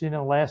coaches we've seen in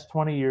the last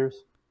 20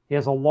 years. He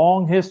has a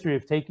long history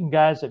of taking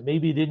guys that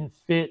maybe didn't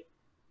fit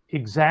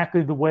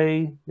exactly the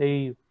way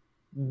they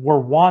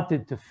were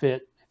wanted to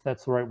fit, if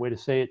that's the right way to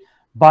say it,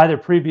 by their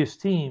previous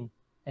team.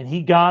 And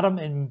he got them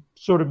and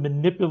sort of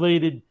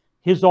manipulated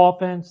his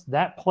offense,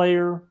 that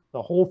player,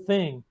 the whole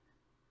thing,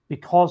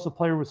 because the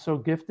player was so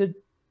gifted.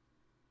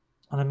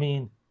 And I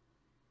mean,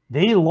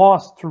 they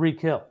lost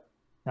Tyreek Hill.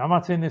 Now, I'm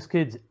not saying this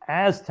kid's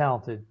as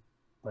talented,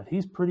 but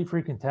he's pretty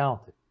freaking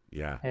talented.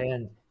 Yeah.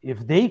 And if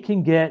they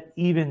can get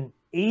even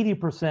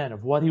 80%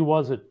 of what he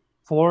was at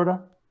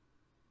Florida,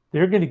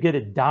 they're going to get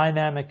a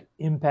dynamic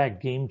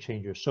impact game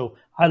changer. So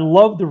I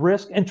love the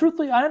risk. And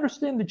truthfully, I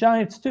understand the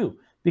Giants too,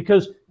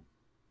 because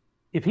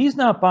if he's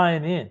not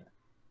buying in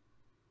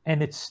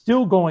and it's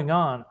still going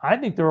on, I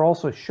think they're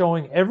also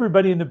showing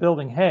everybody in the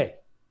building, hey,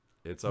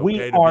 it's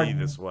okay to be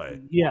this way.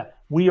 Yeah,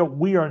 we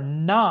are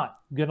not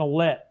going to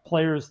let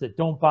players that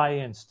don't buy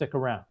in stick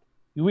around.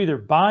 You either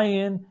buy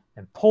in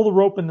and pull the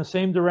rope in the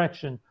same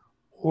direction,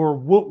 or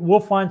we'll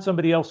find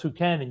somebody else who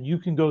can, and you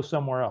can go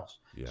somewhere else.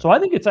 Yeah. So I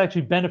think it's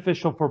actually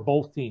beneficial for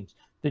both teams.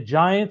 The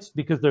Giants,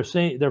 because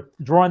they're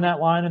drawing that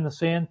line in the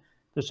sand.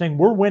 They're saying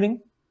we're winning,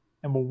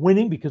 and we're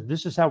winning because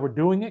this is how we're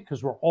doing it,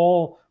 because we're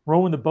all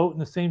rowing the boat in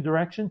the same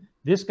direction.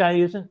 This guy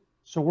isn't,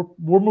 so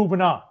we're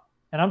moving on.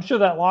 And I'm sure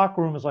that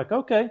locker room is like,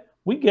 okay,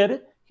 we get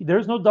it.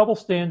 There's no double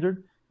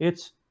standard.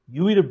 It's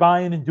you either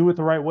buy in and do it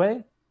the right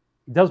way.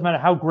 It doesn't matter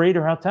how great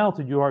or how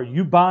talented you are.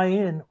 You buy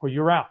in or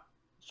you're out.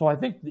 So I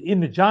think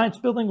in the Giants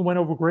building, it went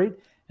over great.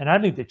 And I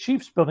think the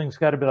Chiefs building's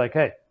got to be like,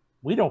 hey,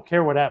 we don't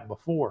care what happened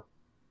before.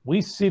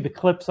 We see the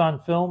clips on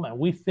film, and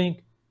we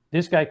think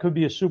this guy could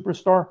be a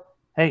superstar.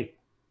 Hey,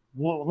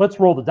 well, let's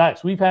roll the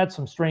dice. We've had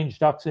some strange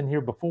ducks in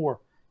here before.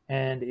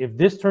 And if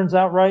this turns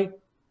out right,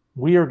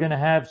 we are going to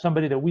have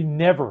somebody that we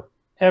never,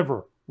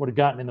 ever would have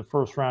gotten in the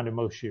first round in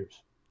most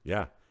years.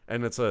 Yeah.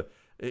 And it's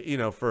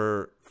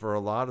for a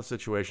lot of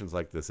situations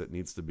like this, it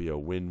needs to be a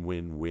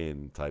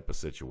win-win-win type of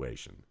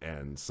situation.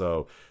 And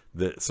so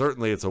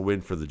certainly it's a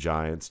win for the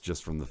Giants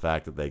just from the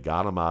fact that they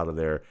got him out of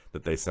there,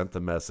 that they sent the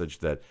message,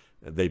 that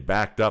they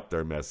backed up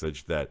their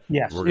message that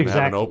yes, we're going to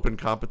have an open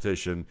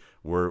competition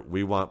where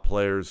we want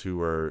players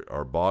who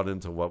are bought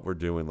into what we're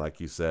doing, like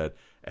you said.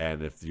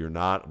 And if you're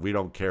not, we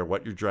don't care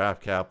what your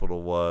draft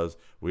capital was.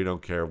 We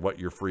don't care what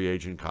your free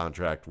agent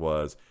contract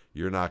was.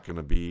 You're not going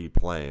to be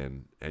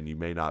playing, and you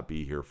may not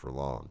be here for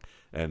long.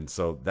 And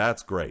so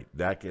that's great.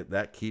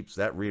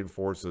 That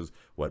reinforces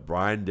what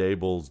Brian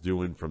Daboll's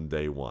doing from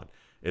day one.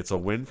 It's a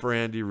win for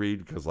Andy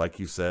Reid because, like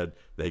you said,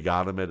 they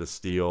got him at a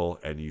steal,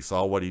 and you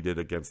saw what he did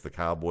against the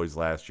Cowboys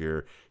last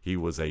year. He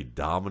was a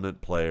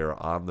dominant player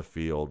on the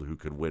field who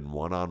could win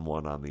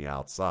one-on-one on the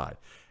outside.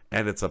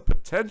 And it's a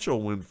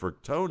potential win for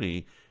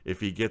Tony if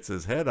he gets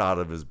his head out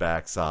of his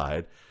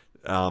backside,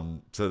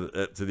 to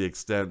the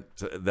extent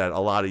that a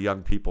lot of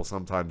young people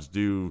sometimes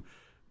do,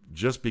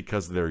 just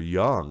because they're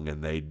young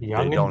and they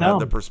don't have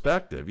the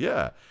perspective.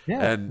 Yeah.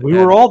 And we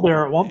were all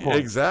there at one point.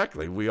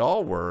 Exactly. We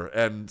all were.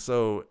 And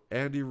so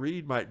Andy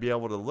Reid might be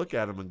able to look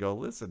at him and go,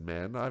 listen,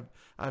 man,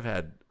 I've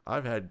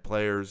had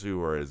players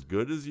who are as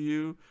good as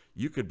you.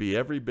 You could be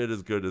every bit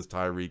as good as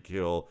Tyreek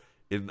Hill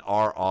in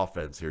our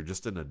offense here,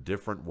 just in a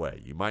different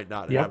way. You might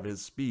not have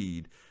his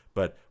speed,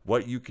 but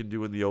what you can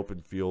do in the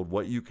open field,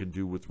 what you can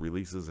do with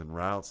releases and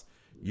routes,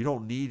 you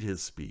don't need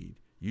his speed.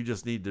 You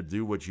just need to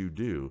do what you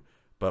do.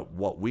 But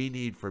what we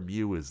need from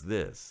you is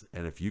this.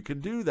 And if you can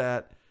do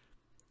that,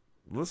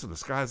 listen, the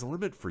sky's the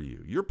limit for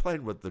you. You're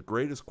playing with the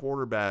greatest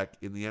quarterback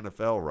in the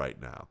NFL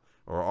right now,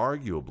 or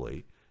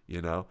arguably,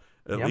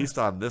 at least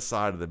on this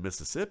side of the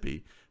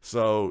Mississippi.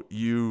 So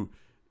you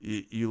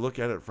look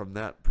at it from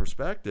that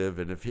perspective,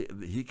 and if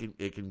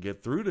it can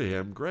get through to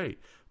him, great.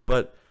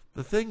 But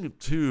the thing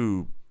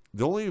too,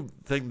 the only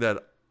thing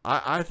that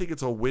I think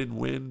it's a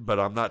win-win, but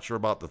I'm not sure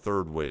about the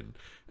third win.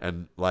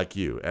 And like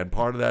you, and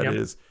part of that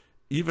is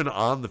even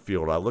on the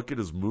field, I look at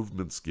his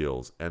movement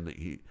skills, and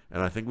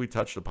I think we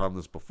touched upon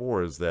this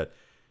before, is that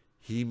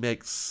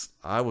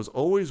I was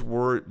always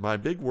worried. My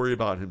big worry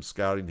about him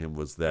scouting him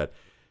was that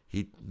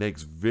he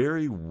makes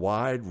very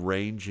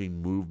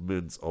wide-ranging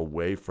movements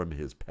away from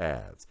his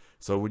pads.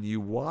 So when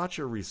you watch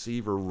a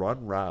receiver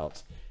run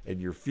routes and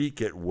your feet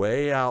get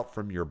way out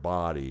from your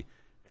body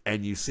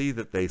and you see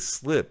that they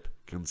slip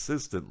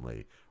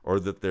consistently or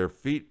that their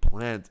feet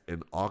plant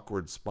in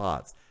awkward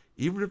spots,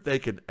 even if they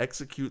can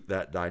execute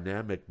that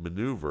dynamic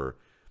maneuver,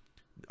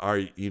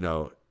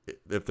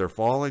 if they're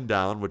falling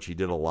down, which he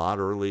did a lot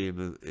early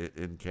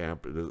in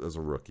camp as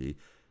a rookie,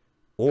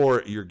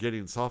 or you're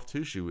getting soft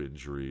tissue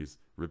injuries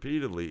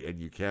repeatedly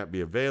and you can't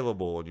be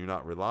available and you're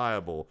not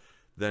reliable,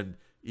 then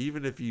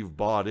even if you've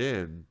bought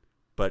in,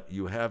 but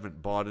you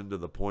haven't bought into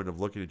the point of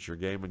looking at your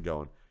game and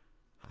going,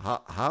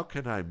 how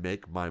can I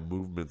make my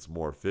movements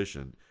more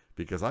efficient?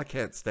 Because I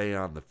can't stay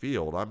on the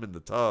field. I'm in the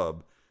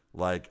tub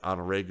like on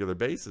a regular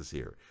basis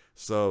here.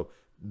 So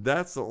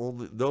those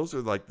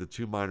are like the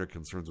two minor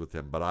concerns with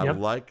him. But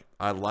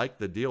I like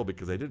the deal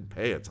because they didn't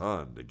pay a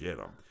ton to get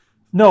him.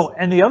 No,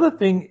 and the other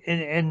thing,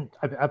 and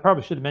I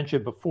probably should have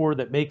mentioned before,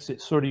 that makes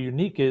it sort of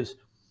unique is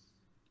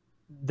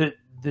the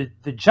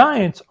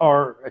Giants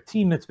are a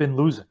team that's been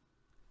losing,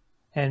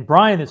 and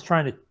Brian is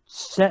trying to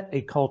set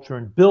a culture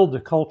and build a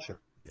culture.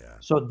 Yeah.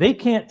 So they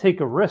can't take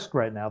a risk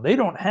right now. They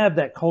don't have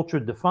that culture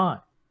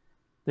defined.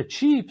 the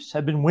Chiefs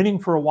have been winning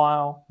for a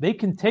while. They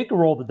can take a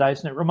roll of the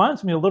dice, and it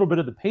reminds me a little bit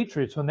of the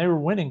Patriots when they were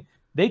winning.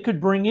 They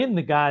could bring in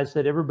the guys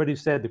that everybody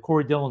said, the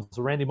Corey Dillons,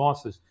 the Randy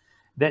Mosses,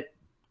 that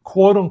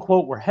quote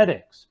unquote were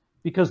headaches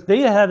because they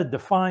had a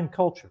defined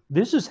culture.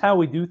 This is how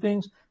we do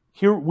things.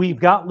 Here we've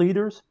got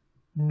leaders.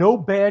 No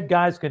bad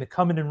guy's going to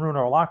come in and ruin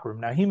our locker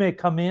room. Now, he may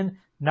come in,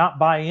 not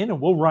buy in,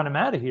 and we'll run him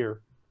out of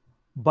here,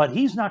 but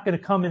he's not going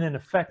to come in and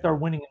affect our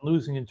winning and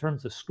losing in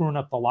terms of screwing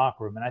up the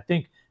locker room. And I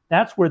think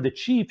that's where the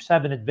Chiefs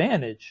have an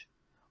advantage,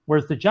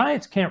 whereas the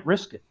Giants can't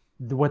risk it.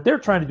 What they're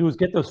trying to do is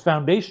get those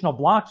foundational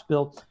blocks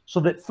built so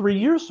that 3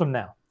 years from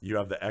now, you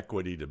have the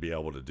equity to be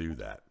able to do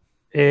that.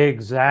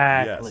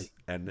 Exactly.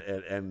 Yes,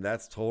 and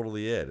that's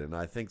totally it. And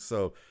I think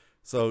so.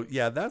 So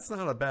yeah, that's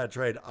not a bad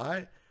trade.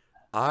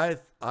 I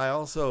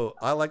also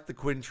like the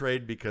Quinn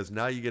trade because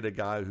now you get a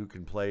guy who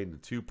can play in the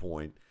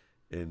 2-point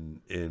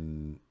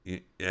and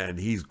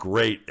he's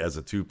great as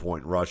a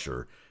 2-point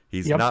rusher.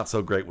 He's not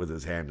so great with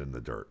his hand in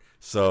the dirt.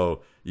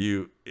 So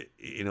you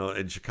know,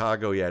 in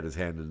Chicago, he had his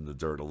hand in the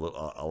dirt a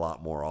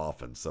lot more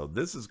often. So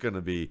this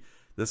will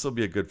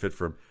be a good fit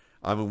for him.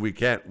 I mean, we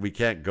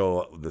can't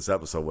go this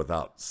episode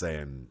without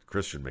saying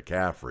Christian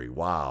McCaffrey.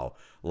 Wow,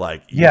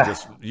 like you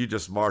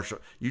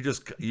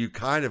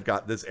kind of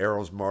got this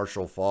arrows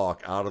Marshall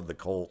Faulk out of the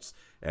Colts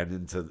and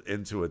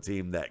into a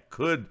team that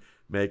could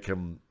make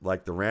him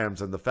like the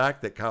Rams. And the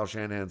fact that Kyle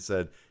Shanahan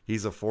said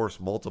he's a force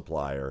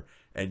multiplier,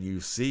 and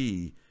you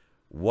see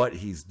what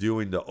he's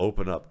doing to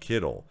open up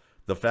Kittle.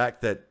 The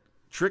fact that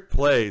trick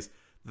plays,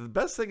 the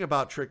best thing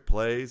about trick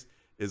plays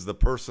is the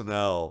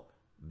personnel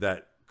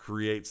that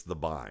creates the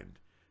bind.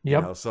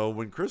 Yep. You know, so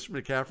when Christian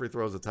McCaffrey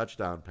throws a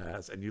touchdown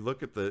pass and you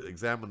look at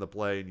examine the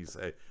play and you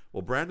say,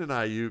 well, Brandon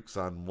Ayuk's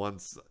on one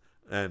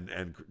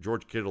and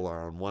George Kittle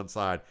are on one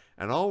side,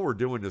 and all we're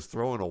doing is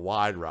throwing a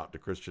wide route to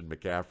Christian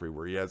McCaffrey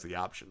where he has the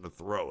option to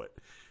throw it.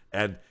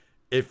 And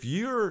if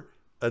you're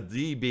a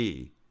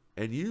DB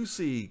and you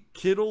see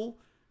Kittle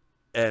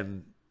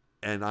and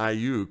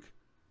Ayuk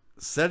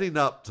setting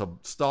up to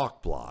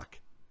stalk block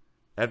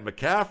and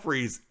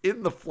McCaffrey's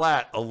in the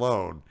flat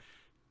alone,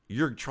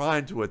 you're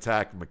trying to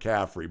attack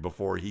McCaffrey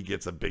before he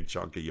gets a big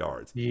chunk of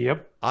yards.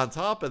 Yep. On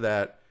top of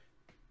that,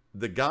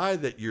 the guy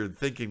that you're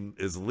thinking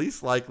is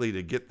least likely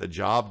to get the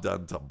job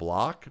done to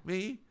block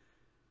me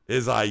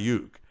is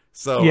Ayuk.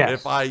 So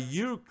if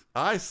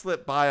I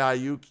slip by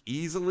Ayuk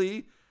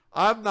easily,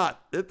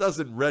 it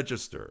doesn't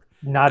register.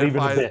 Not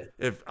even a bit.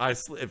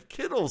 If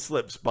Kittle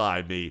slips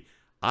by me,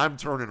 I'm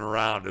turning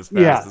around as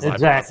fast as I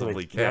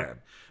possibly can.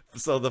 Yep.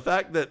 So the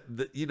fact that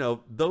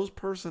those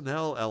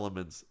personnel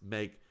elements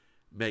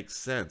make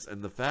sense,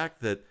 and the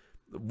fact that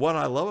what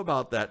I love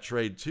about that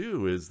trade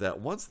too is that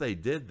once they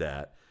did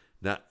that,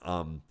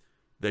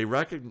 they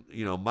reckon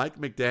Mike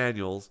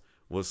McDaniels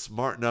was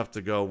smart enough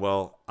to go,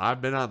 well,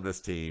 I've been on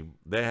this team.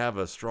 They have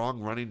a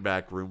strong running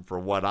back room for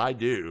what I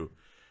do,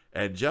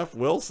 and Jeff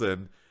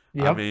Wilson.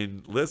 Yep. I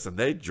mean, listen,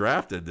 they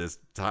drafted this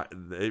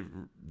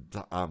Tyrone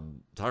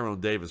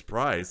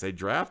Davis-Price. They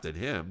drafted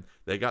him.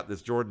 They got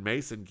this Jordan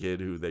Mason kid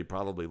who they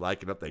probably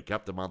like enough. They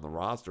kept him on the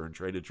roster and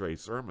traded Trey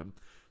Sermon.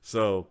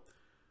 So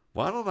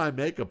why don't I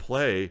make a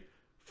play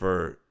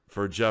for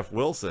Jeff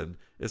Wilson,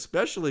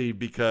 especially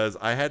because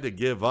I had to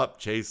give up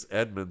Chase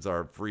Edmonds,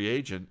 our free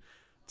agent,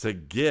 to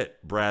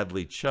get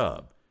Bradley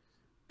Chubb.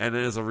 And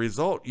as a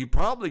result, you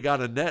probably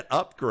got a net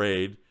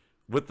upgrade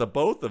with the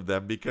both of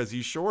them because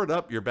you shored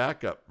up your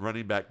backup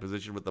running back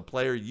position with the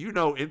player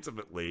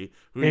intimately,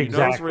 who you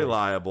know is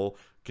reliable,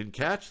 can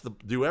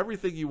do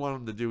everything you want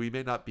him to do. He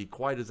may not be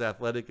quite as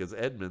athletic as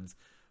Edmonds,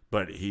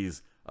 but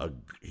he's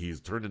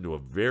turned into a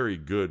very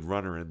good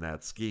runner in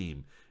that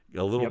scheme.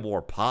 A little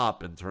more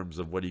pop in terms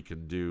of what he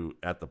can do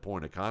at the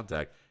point of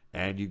contact,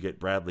 and you get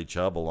Bradley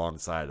Chubb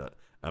alongside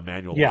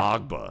Emmanuel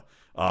Ogbah,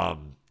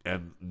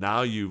 and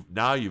now you've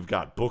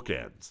got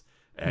bookends.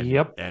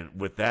 And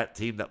with that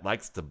team that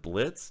likes to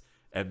blitz,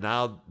 and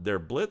now their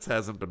blitz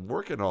hasn't been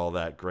working all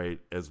that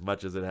great as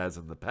much as it has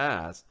in the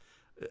past.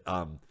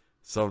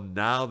 So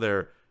now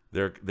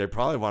they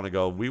probably want to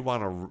go, we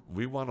want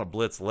to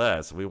blitz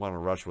less. We want to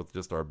rush with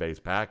just our base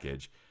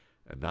package.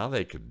 And now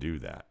they can do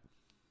that.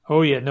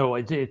 Oh yeah, no,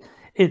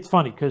 it's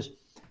funny because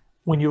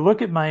when you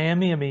look at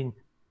Miami, I mean,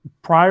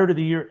 prior to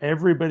the year,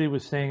 everybody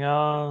was saying,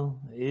 "Oh,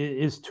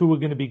 is Tua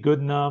going to be good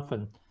enough?"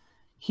 And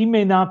he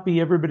may not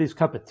be everybody's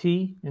cup of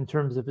tea in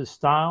terms of his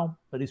style,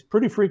 but he's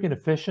pretty freaking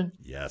efficient.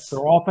 Yes,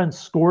 their offense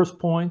scores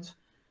points.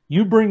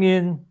 You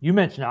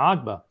mentioned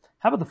Ogbah.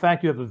 How about the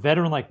fact you have a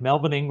veteran like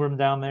Melvin Ingram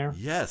down there?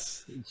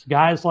 Yes, it's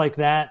guys like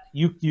that.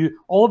 You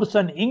all of a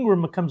sudden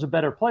Ingram becomes a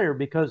better player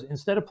because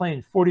instead of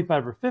playing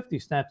 45 or 50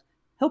 snaps,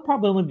 he'll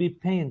probably only be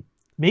paying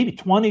maybe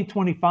 20,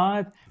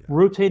 25,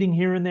 rotating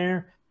here and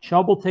there.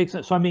 Chubb will take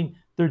it. So, I mean,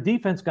 their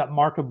defense got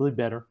markedly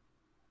better.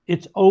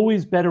 It's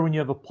always better when you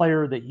have a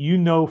player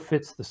that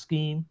fits the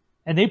scheme.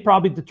 And they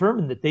probably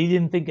determined that they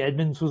didn't think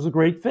Edmonds was a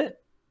great fit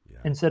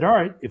and said, all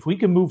right, if we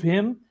can move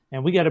him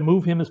and we got to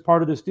move him as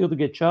part of this deal to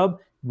get Chubb,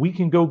 we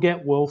can go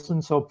get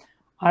Wilson. So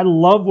I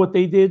love what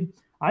they did.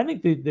 I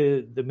think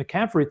the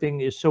McCaffrey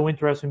thing is so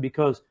interesting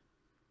because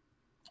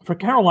For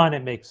Carolina,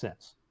 it makes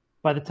sense.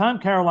 By the time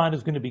Carolina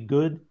is going to be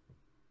good,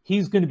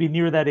 he's going to be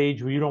near that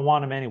age where you don't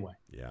want him anyway.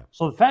 Yeah.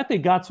 So the fact they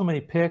got so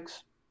many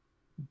picks,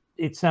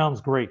 it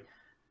sounds great.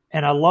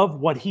 And I love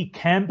what he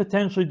can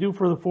potentially do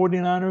for the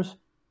 49ers.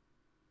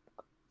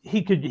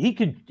 He could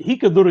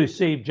literally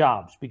save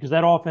jobs because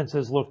that offense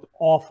has looked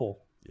awful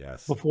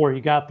Yes. before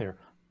he got there.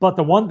 But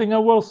the one thing I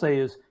will say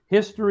is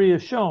history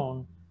has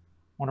shown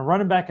when a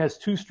running back has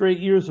 2 straight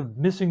years of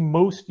missing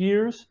most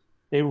years,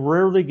 they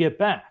rarely get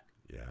back.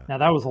 Yeah. Now,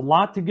 that was a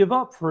lot to give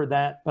up for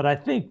that, but I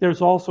think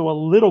there's also a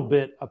little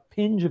bit, a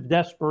pinch of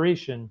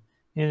desperation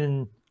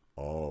in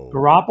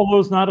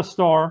Garoppolo's not a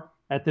star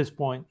at this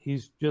point.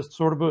 He's just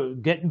sort of a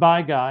getting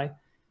by guy.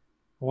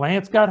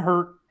 Lance got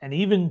hurt, and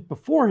even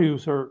before he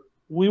was hurt,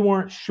 we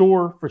weren't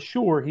sure for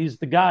sure he's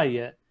the guy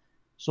yet.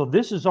 So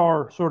this is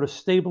our sort of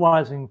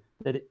stabilizing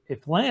that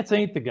if Lance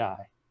ain't the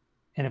guy,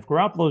 and if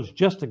Garoppolo's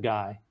just a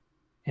guy,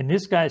 and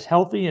this guy's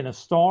healthy and a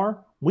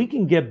star, we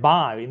can get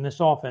by in this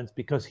offense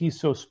because he's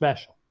so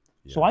special.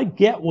 Yeah. So I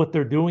get what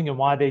they're doing and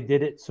why they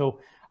did it. So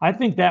I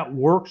think that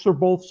works for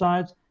both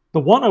sides.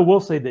 The one I will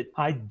say that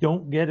I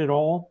don't get at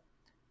all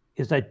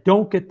is I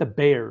don't get the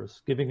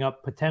Bears giving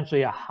up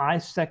potentially a high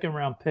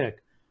second-round pick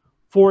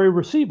for a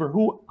receiver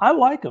who I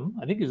like him.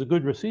 I think he's a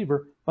good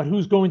receiver, but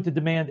who's going to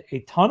demand a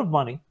ton of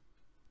money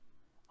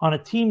on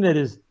a team that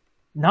is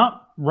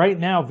not right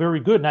now very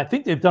good. And I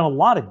think they've done a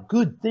lot of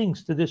good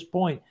things to this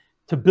point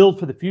to build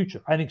for the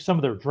future. I think some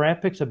of their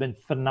draft picks have been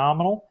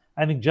phenomenal.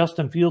 I think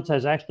Justin Fields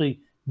has actually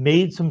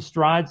made some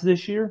strides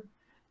this year.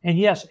 And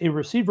yes, a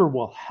receiver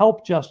will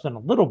help Justin a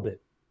little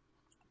bit,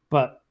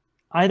 but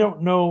I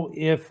don't know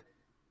if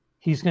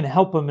he's going to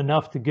help him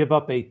enough to give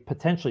up a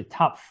potentially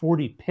top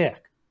 40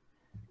 pick,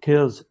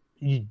 because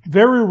you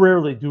very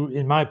rarely do,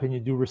 in my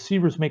opinion, do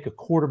receivers make a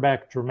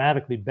quarterback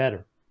dramatically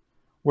better,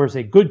 whereas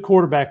a good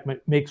quarterback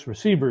makes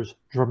receivers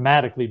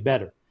dramatically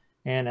better.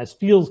 And as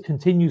Fields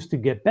continues to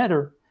get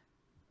better,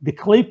 the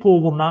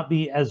Claypool will not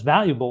be as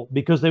valuable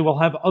because they will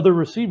have other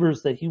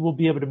receivers that he will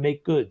be able to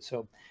make good.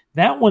 So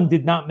that one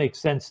did not make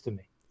sense to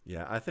me.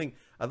 Yeah, I think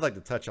I'd like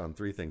to touch on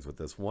 3 things with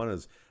this. One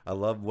is I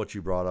love what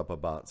you brought up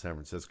about San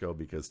Francisco,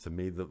 because to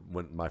me,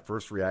 when my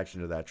first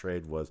reaction to that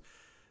trade was,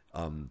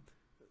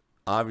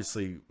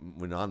 obviously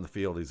when on the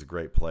field he's a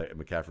great player.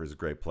 McCaffrey is a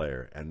great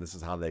player, and this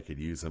is how they could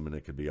use him, and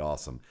it could be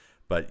awesome.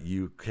 But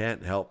you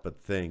can't help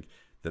but think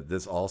that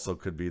this also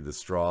could be the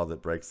straw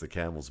that breaks the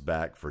camel's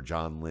back for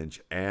John Lynch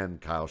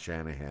and Kyle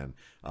Shanahan,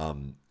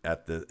 and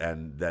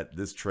that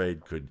this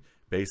trade could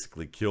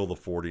basically kill the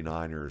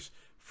 49ers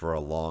for a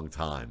long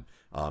time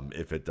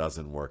if it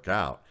doesn't work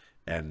out.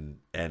 And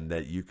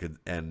that you could,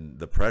 and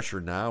the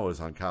pressure now is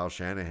on Kyle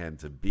Shanahan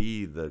to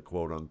be the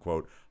quote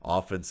unquote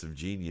offensive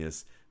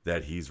genius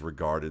that he's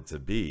regarded to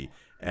be.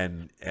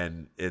 And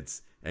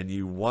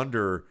you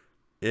wonder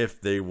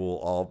if they will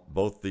all,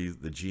 both the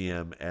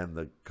GM and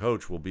the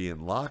coach will be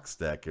in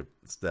lockstep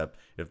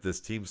if this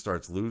team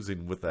starts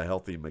losing with a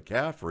healthy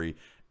McCaffrey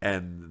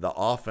and the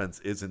offense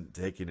isn't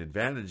taking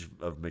advantage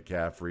of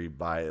McCaffrey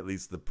by at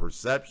least the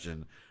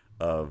perception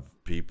of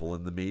people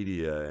in the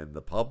media and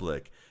the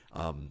public.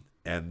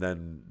 And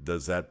then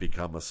does that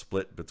become a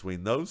split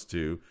between those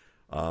two?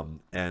 And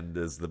can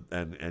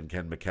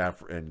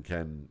McCaffrey and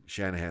can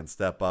Shanahan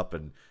step up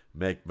and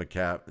make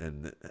McCaffrey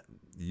and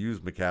use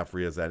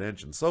McCaffrey as that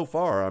engine? So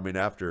far, I mean,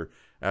 after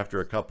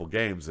a couple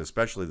games,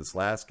 especially this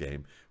last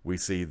game, we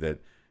see that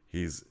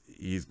he's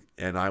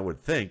and I would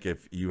think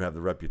if you have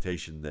the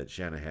reputation that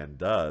Shanahan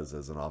does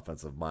as an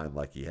offensive mind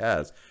like he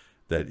has,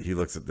 that he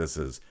looks at this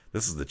as,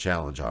 this is the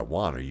challenge I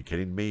want. Are you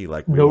kidding me?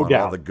 Like, we want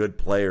all the good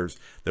players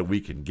that we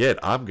can get.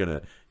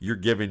 You're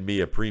giving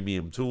me a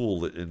premium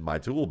tool in my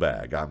tool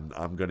bag.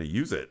 I'm going to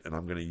use it, and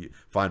I'm going to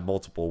find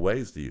multiple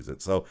ways to use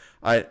it. So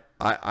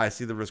I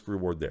see the risk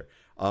reward there.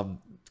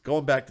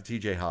 Going back to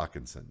TJ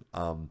Hawkinson,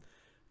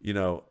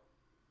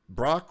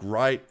 Brock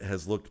Wright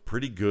has looked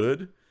pretty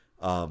good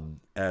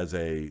as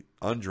a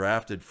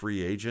undrafted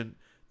free agent.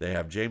 They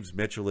have James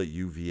Mitchell at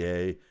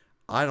UVA.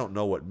 I don't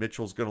know what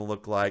Mitchell's going to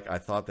look like. I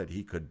thought that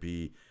he could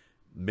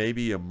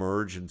maybe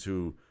emerge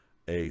into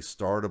a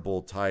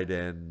startable tight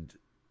end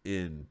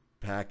in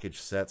package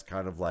sets,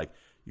 kind of like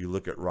you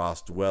look at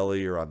Ross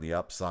Dwelley, or on the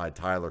upside,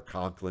 Tyler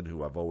Conklin,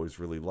 who I've always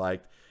really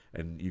liked.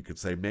 And you could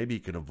say maybe he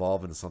can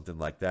evolve into something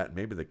like that.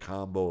 Maybe the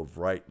combo of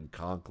Wright and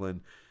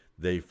Conklin,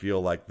 they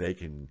feel like they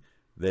can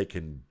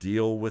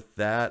deal with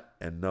that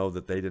and know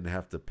that they didn't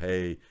have to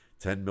pay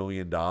 $10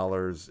 million,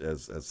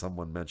 as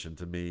someone mentioned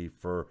to me,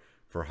 for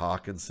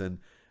Hawkinson.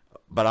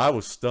 But I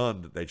was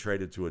stunned that they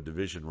traded to a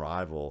division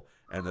rival,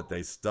 and that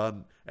they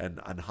stunned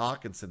and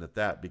Hawkinson at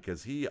that,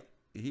 because he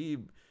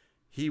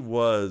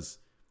was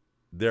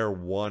their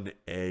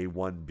 1A,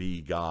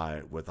 1B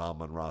guy with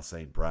Amon-Ra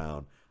St.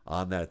 Brown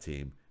on that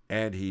team,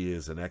 and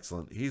he's an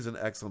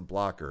excellent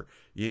blocker.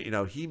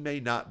 He may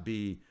not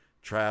be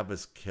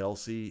Travis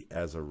Kelce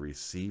as a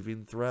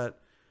receiving threat,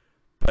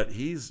 but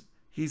he's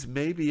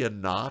maybe a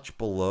notch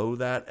below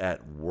that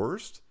at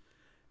worst.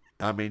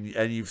 I mean,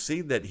 and you've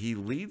seen that he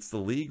leads the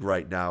league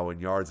right now in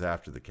yards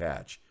after the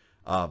catch.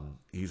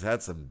 He's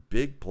had some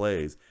big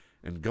plays.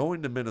 And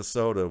going to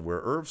Minnesota,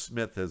 where Irv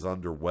Smith has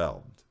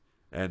underwhelmed,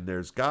 and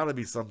there's got to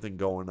be something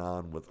going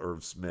on with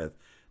Irv Smith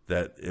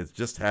that it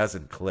just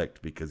hasn't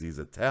clicked because he's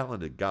a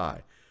talented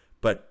guy.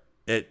 But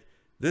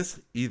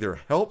this either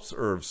helps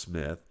Irv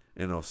Smith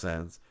in a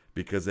sense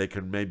because they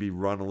can maybe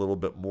run a little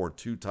bit more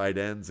two tight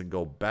ends and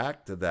go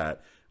back to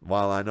that.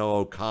 While I know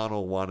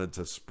O'Connell wanted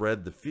to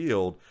spread the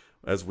field,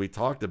 as we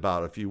talked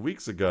about a few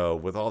weeks ago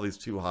with all these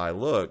too high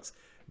looks,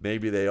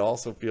 maybe they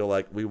also feel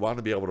like we want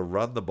to be able to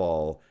run the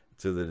ball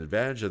to the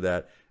advantage of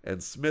that.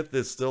 And Smith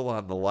is still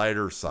on the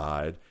lighter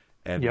side.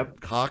 And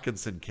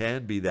Hawkinson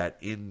can be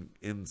that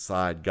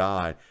inside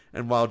guy.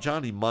 And while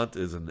Johnny Munt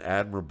is an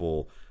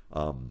admirable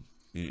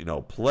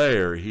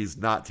player, he's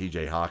not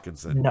TJ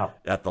Hawkinson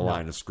at the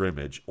line of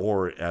scrimmage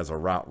or as a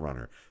route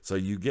runner. So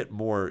you get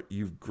more,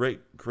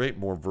 create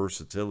more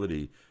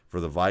versatility for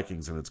the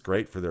Vikings, and it's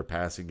great for their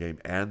passing game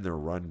and their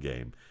run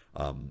game,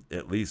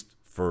 at least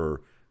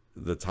for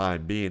the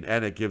time being.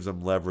 And it gives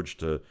them leverage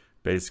to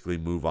basically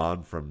move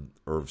on from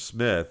Irv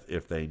Smith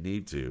if they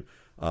need to.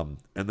 And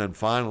then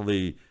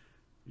finally,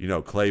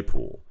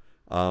 Claypool.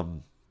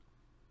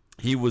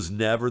 He was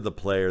never the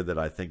player that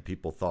I think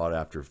people thought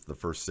after the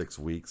first 6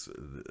 weeks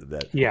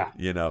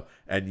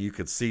and you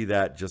could see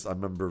that I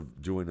remember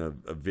doing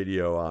a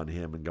video on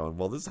him and going,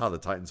 well, this is how the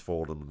Titans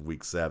folded him in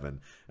week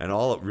 7. And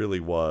all it really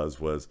was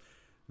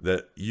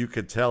that you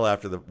could tell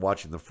after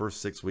watching the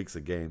first 6 weeks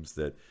of games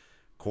that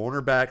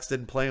cornerbacks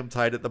didn't play him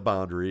tight at the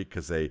boundary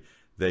because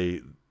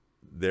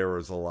there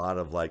was a lot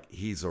of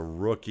he's a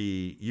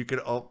rookie. You could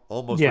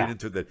almost read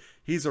into that.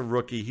 He's a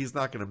rookie. He's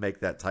not going to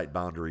make that tight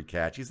boundary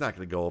catch. He's not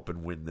going to go up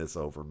and win this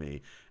over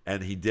me.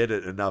 And he did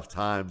it enough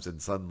times,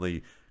 and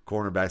suddenly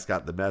cornerbacks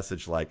got the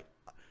message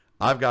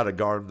I've got to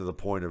guard him to the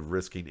point of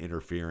risking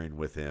interfering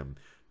with him.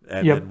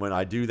 And then when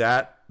I do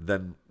that,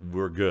 then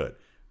we're good.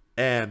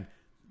 And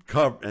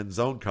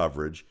zone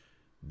coverage,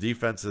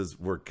 defenses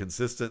were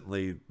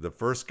consistently the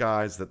first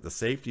guys that the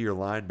safety or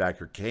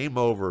linebacker came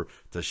over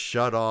to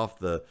shut off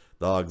the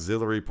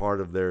auxiliary part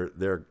of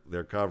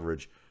their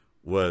coverage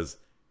was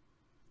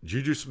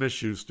Juju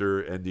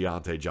Smith-Schuster and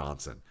Deontay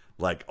Johnson.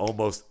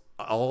 Almost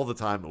all the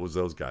time it was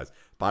those guys.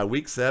 By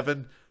week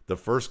 7, the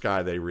first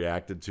guy they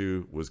reacted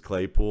to was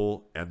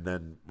Claypool, and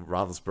then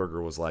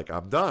Roethlisberger was like,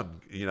 I'm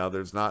done.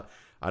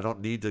 I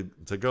don't need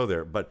to go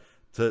there. But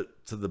to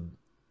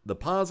the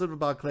positive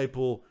about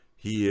Claypool,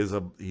 he's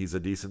a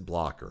decent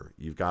blocker.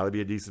 You've got to be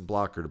a decent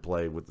blocker to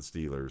play with the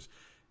Steelers.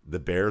 The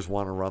Bears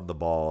want to run the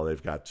ball.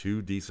 They've got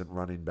 2 decent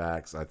running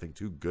backs, I think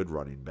 2 good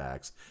running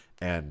backs,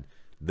 and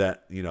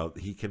that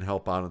he can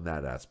help out in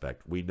that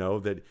aspect. We know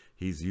that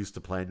he's used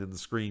to playing in the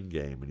screen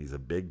game, and he's a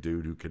big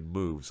dude who can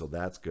move, so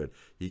that's good.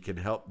 He can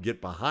help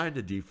get behind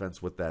a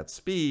defense with that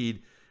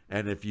speed,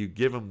 and if you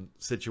give him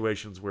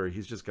situations where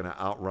he's just going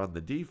to outrun the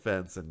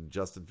defense and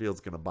Justin Fields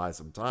going to buy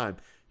some time,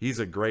 he's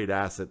a great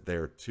asset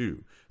there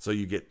too. So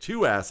you get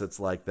 2 assets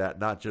like that,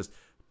 not just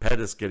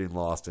Pettis getting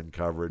lost in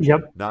coverage,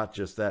 not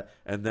just that.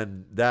 And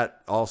then that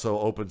also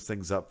opens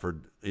things up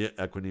for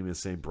Equanimeous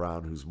St.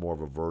 Brown, who's more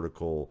of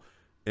a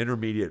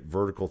intermediate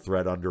vertical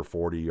threat under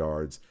 40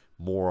 yards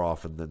more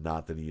often than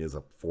not than he is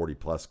a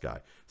 40-plus guy.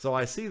 So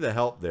I see the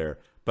help there,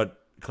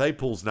 but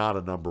Claypool's not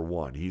a number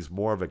 1. He's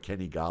more of a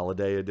Kenny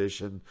Golladay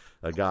edition,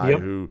 a guy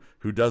who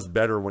does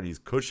better when he's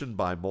cushioned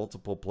by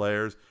multiple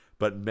players,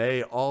 but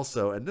may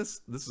also, and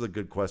this is a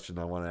good question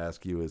I want to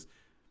ask you, is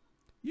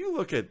you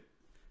look at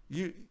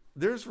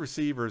there's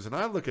receivers, and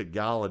I look at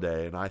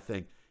Golladay and I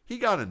think he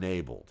got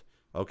enabled,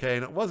 okay?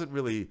 And it wasn't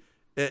really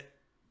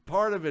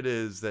part of it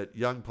is that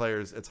young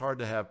players, it's hard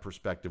to have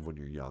perspective when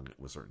you're young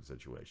with certain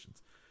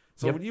situations.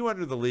 So when you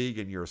enter the league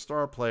and you're a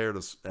star player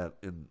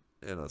in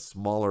a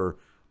smaller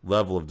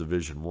level of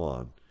Division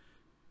I,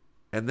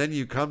 and then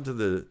you come to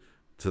the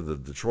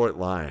Detroit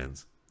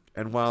Lions,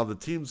 and while the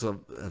teams have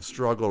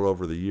struggled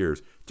over the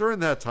years, during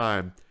that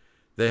time,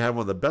 they had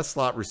one of the best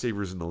slot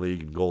receivers in the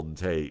league in Golden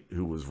Tate,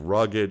 who was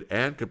rugged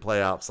and could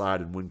play outside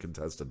and win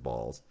contested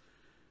balls.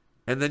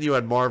 And then you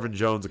had Marvin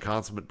Jones, a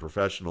consummate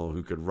professional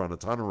who could run a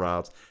ton of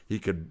routes. He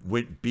could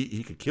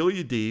he could kill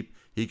you deep.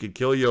 He could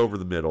kill you over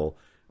the middle.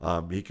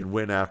 He could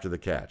win after the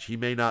catch. He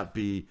may not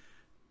be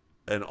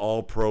an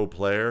all-pro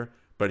player,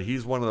 but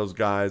he's one of those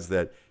guys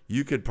that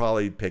you could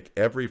probably pick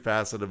every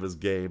facet of his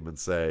game and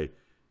say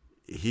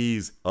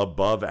he's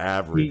above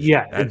average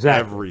at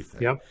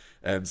everything. Yep.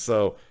 And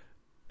so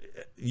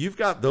you've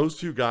got those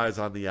 2 guys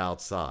on the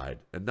outside,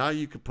 and now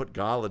you could put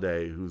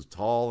Golladay, who's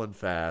tall and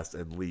fast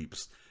and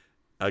leaps,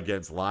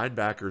 against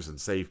linebackers and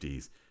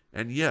safeties.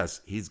 And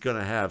yes, he's going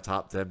to have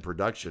top 10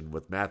 production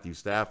with Matthew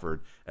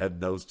Stafford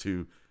and those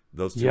two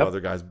other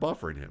guys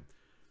buffering him.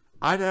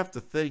 I'd have to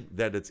think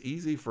that it's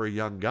easy for a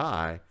young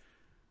guy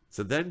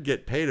to then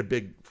get paid a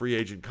big free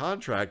agent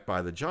contract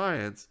by the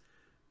Giants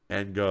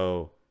and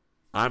go,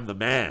 I'm the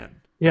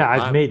man. Yeah,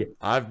 I've made it.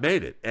 I've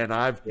made it, and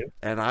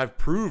I've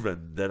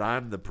proven that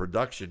I'm the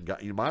production guy.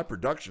 My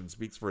production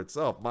speaks for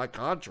itself. My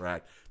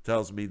contract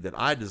tells me that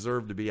I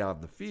deserve to be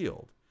on the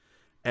field.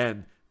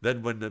 And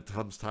then when it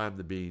comes time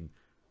to being,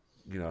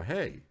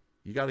 hey,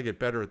 you got to get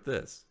better at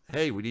this.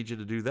 Hey, we need you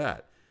to do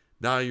that.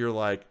 Now you're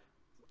like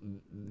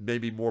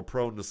maybe more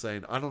prone to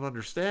saying, I don't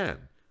understand.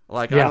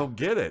 Like, I Yeah. don't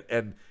get it.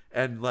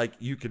 And like,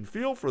 you can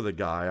feel for the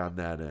guy on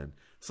that end.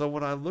 So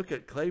when I look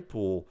at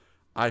Claypool,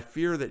 I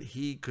fear that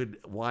he could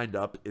wind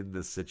up in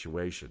this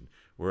situation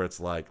where it's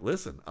like,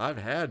 listen, I've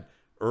had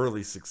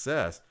early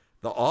success.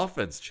 The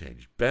offense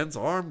changed. Ben's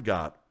arm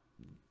got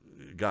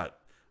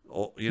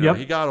he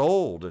Yep. got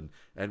old,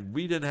 and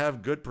we didn't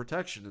have good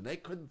protection, and they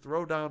couldn't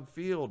throw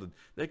downfield, and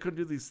they couldn't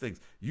do these things.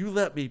 You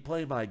let me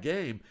play my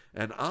game,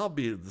 and I'll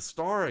be the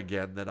star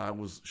again that I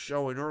was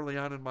showing early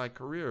on in my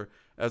career,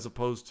 as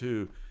opposed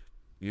to,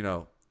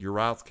 your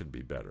routes can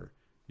be better,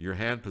 your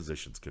hand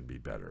positions can be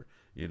better,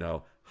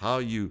 how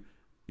you.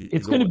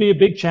 It's going to be a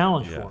big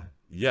challenge for Yeah. him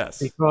Yes.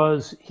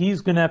 because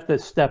he's going to have to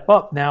step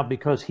up now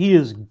because he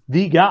is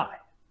the guy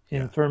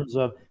in Yeah. terms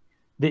of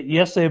that.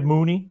 Yes, they have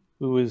Mooney,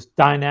 who is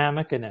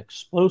dynamic and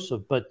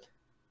explosive, but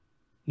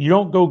you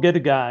don't go get a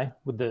guy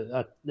with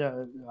a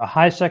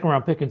high second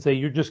round pick and say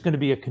you're just going to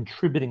be a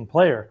contributing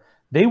player.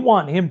 They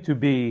want him to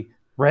be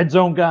red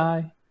zone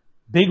guy,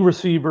 big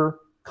receiver,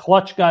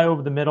 clutch guy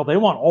over the middle. They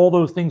want all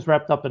those things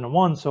wrapped up into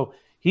one. So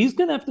he's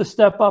going to have to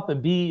step up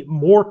and be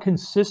more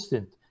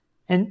consistent.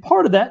 And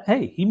part of that,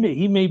 hey, he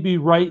may be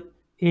right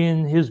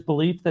in his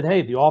belief that,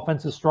 hey, the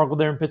offense has struggled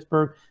there in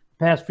Pittsburgh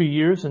the past few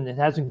years and it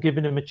hasn't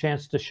given him a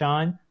chance to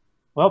shine.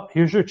 Well,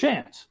 here's your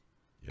chance.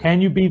 Yeah.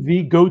 Can you be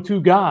the go-to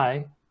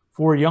guy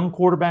for a young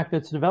quarterback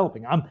that's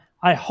developing?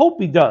 I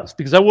hope he does,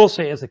 because I will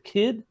say, as a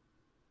kid,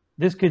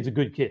 this kid's a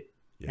good kid,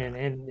 Yeah.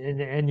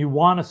 and you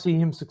want to see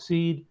him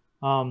succeed.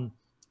 And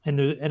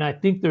I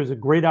think there's a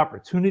great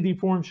opportunity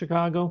for him in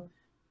Chicago.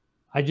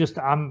 I just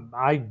am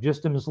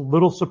a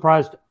little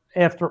surprised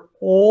after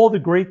all the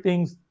great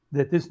things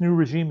that this new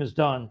regime has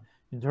done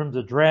in terms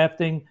of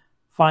drafting,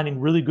 finding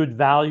really good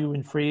value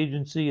in free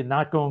agency and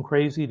not going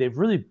crazy. They've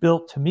really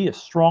built, to me, a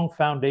strong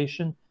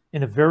foundation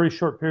in a very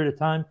short period of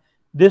time.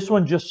 This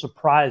one just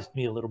surprised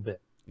me a little bit.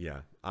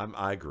 Yeah,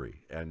 I agree.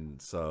 And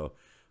so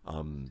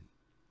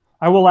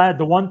I will add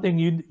the one thing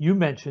you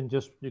mentioned,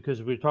 just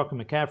because we were talking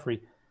McCaffrey.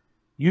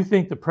 You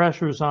think the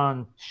pressure is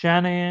on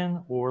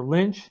Shanahan or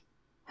Lynch?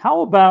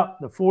 How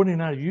about the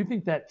 49ers? You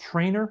think that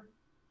trainer,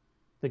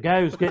 the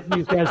guy who's getting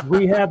these guys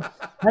rehab,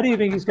 how do you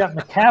think he's got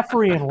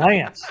McCaffrey and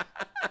Lance?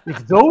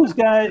 If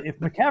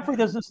McCaffrey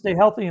doesn't stay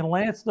healthy and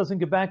Lance doesn't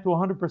get back to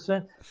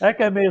 100%, that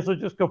guy may as well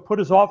just go put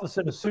his office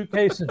in a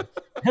suitcase and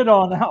head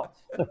on out.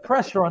 The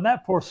pressure on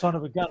that poor son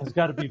of a gun has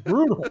got to be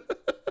brutal.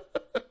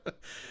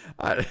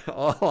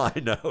 all I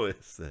know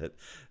is that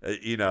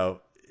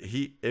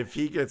if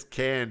he gets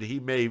canned, he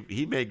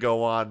may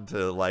go on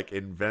to like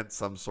invent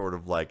some sort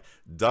of like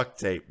duct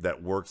tape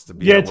that works to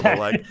be able to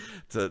like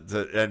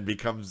to and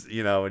becomes,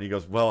 and he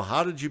goes, well,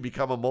 how did you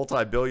become a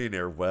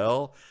multi-billionaire?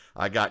 Well,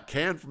 I got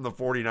canned from the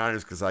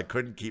 49ers because I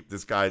couldn't keep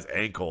this guy's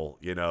ankle,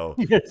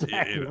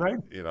 Exactly, right?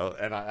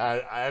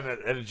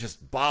 And it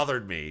just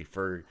bothered me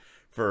for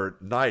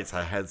nights.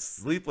 I had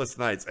sleepless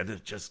nights, and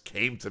it just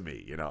came to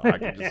me. I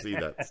can just see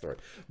that story.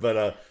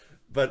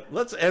 But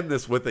let's end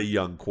this with a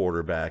young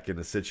quarterback in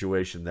a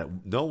situation that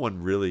no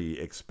one really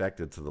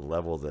expected to the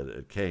level that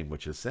it came,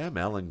 which is Sam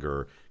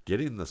Ehlinger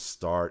getting the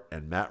start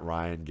and Matt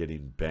Ryan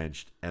getting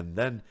benched. And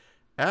then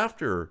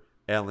after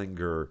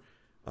Ehlinger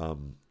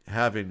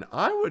having,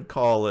 I would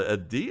call it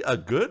a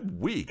good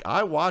week.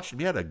 I watched him.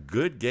 He had a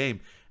good game.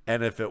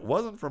 And if it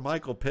wasn't for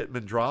Michael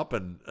Pittman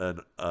dropping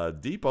a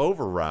deep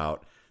over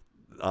route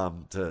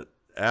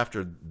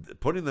after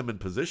putting them in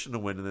position to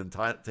win, and then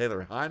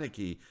Taylor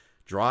Heineke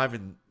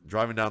driving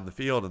down the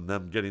field and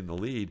them getting the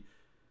lead,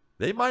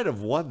 they might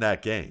have won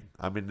that game.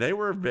 I mean, they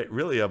were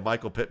really a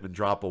Michael Pittman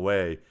drop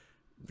away,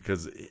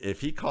 because if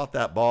he caught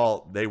that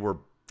ball, they would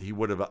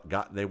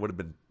have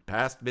been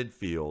past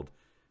midfield,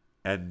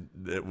 and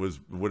it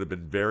would have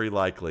been very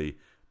likely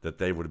that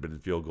they would have been in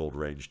field goal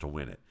range to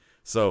win it.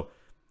 So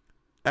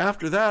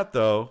after that,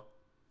 though,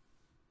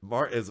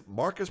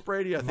 Marcus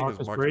Brady,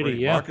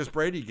 Yeah. Marcus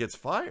Brady gets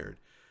fired.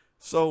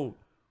 So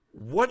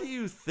what do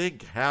you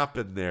think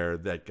happened there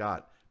that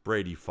got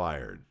Brady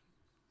fired?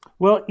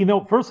 Well,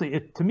 firstly,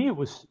 to me, it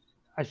was,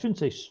 I shouldn't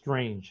say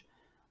strange.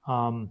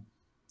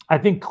 I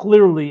think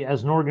clearly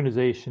as an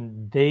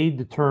organization, they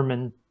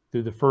determined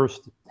through the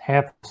first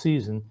half of the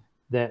season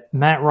that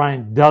Matt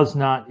Ryan does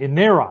not, in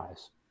their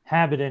eyes,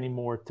 have it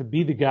anymore to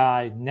be the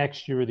guy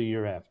next year or the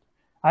year after.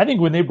 I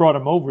think when they brought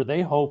him over,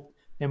 they hoped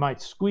they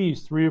might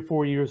squeeze 3 or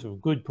 4 years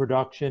of good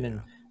production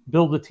and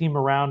build a team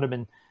around him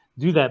and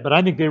do that. But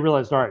I think they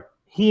realized, all right,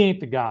 he ain't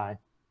the guy,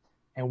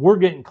 and we're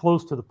getting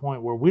close to the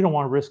point where we don't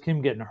want to risk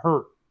him getting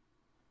hurt.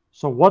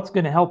 So what's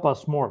going to help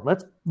us more?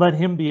 Let's let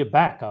him be a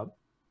backup.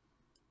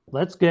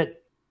 Let's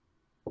get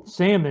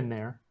Sam in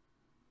there,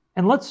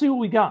 and let's see what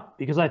we got.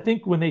 Because I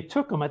think when they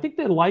took him, I think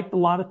they liked a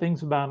lot of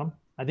things about him.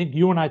 I think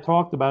you and I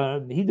talked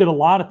about it. He did a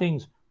lot of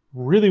things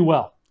really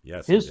well.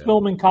 Yes. His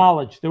film in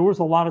college, there was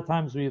a lot of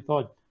times where you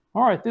thought,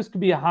 all right, this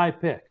could be a high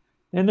pick.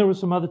 Then there was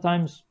some other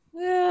times,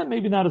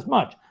 maybe not as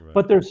much. Right.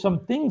 But there's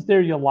some things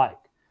there you like.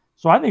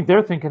 So I think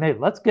they're thinking, hey,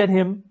 let's get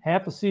him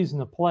half a season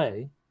to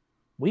play.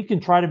 We can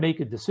try to make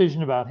a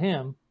decision about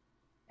him.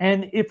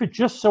 And if it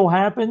just so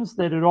happens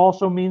that it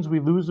also means we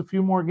lose a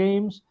few more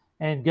games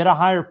and get a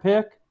higher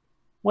pick,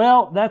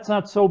 well, that's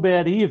not so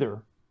bad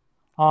either.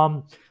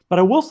 But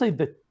I will say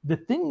that the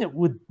thing that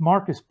with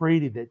Marcus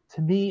Brady that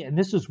to me, and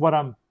this is what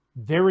I'm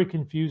very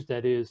confused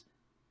at, is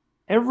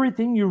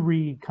everything you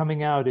read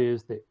coming out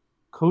is that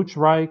Coach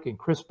Reich and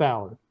Chris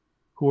Ballard,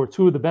 who are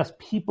two of the best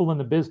people in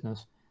the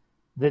business,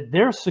 that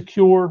they're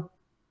secure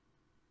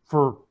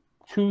for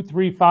 2,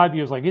 3, 5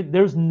 years. Like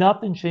there's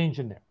nothing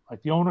changing there.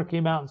 Like the owner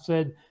came out and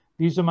said,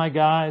 "These are my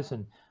guys,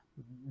 and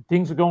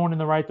things are going in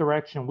the right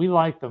direction. We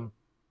like them."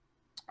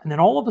 And then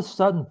all of a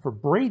sudden, for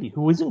Brady,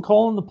 who isn't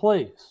calling the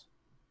plays,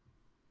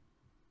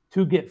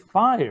 to get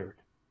fired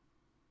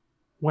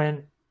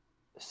when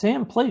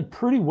Sam played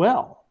pretty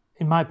well,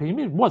 in my opinion. I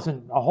mean, it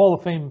wasn't a Hall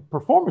of Fame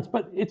performance,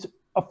 but it's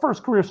a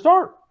first career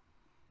start.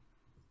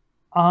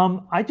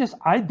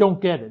 I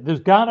don't get it. There's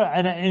gotta,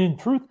 and in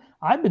truth,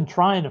 I've been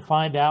trying to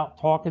find out,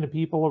 talking to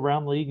people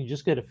around the league, and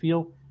just get a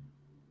feel.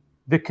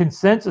 The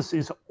consensus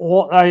is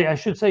I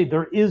should say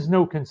there is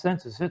no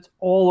consensus. It's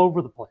all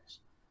over the place.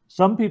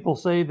 Some people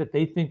say that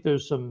they think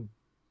there's some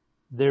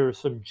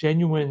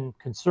genuine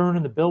concern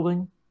in the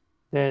building,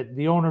 that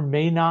the owner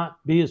may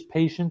not be as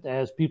patient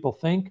as people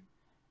think,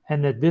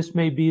 and that this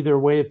may be their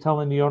way of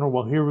telling the owner,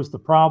 well, here was the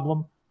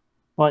problem.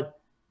 But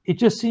it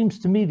just seems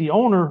to me the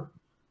owner,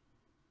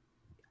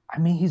 I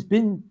mean, he's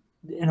been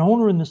an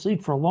owner in this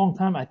league for a long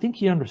time. I think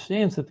he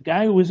understands that the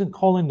guy who isn't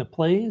calling the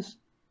plays,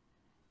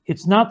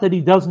 it's not that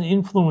he doesn't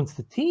influence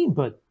the team,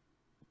 but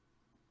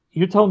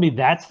you're telling me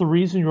that's the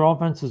reason your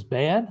offense is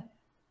bad?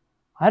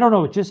 I don't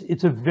know.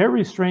 It's a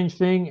very strange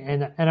thing.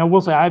 And I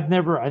will say I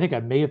think I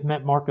may have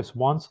met Marcus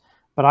once,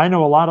 but I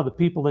know a lot of the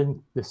people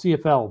in the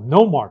CFL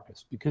know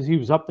Marcus because he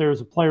was up there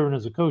as a player and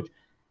as a coach.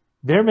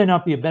 There may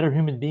not be a better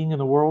human being in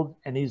the world,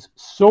 and he's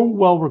so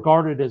well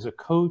regarded as a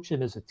coach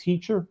and as a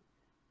teacher.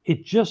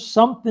 It just,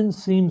 something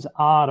seems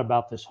odd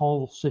about this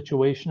whole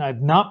situation.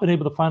 I've not been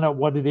able to find out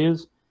what it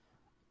is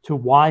to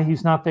why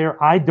he's not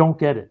there. I don't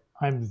get it.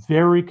 I'm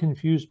very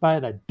confused by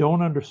it. I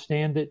don't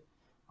understand it.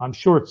 I'm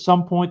sure at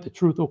some point the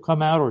truth will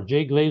come out, or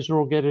Jay Glazer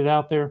will get it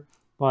out there,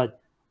 but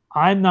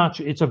I'm not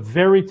sure.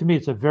 To me,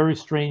 it's a very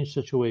strange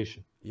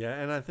situation. Yeah,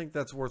 and I think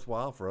that's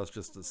worthwhile for us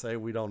just to say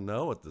we don't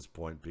know at this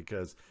point,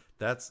 because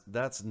that's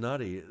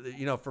nutty.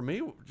 You know, for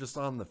me, just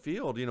on the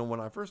field, you know, when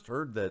I first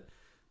heard that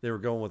they were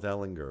going with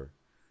Ehlinger,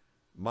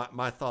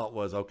 my thought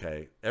was,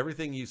 okay,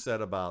 everything you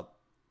said about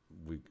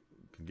we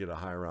can get a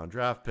higher round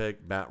draft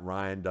pick, Matt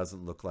Ryan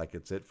doesn't look like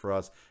it's it for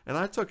us. And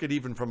I took it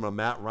even from a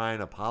Matt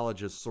Ryan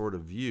apologist sort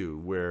of view,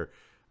 where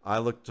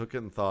I took it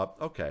and thought,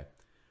 okay,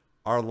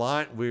 our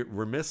line,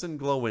 we're missing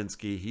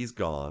Glowinski, he's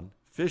gone,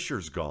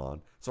 Fisher's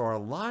gone, so our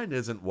line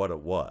isn't what it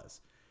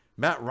was.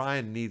 Matt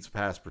Ryan needs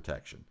pass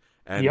protection.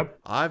 And Yep.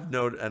 I've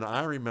noted, and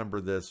I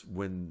remember this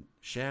when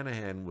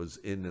Shanahan was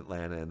in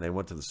Atlanta and they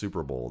went to the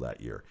Super Bowl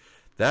that year.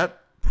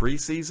 That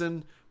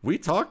preseason, we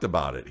talked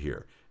about it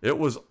here. It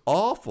was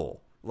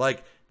awful.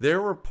 Like,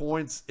 there were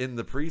points in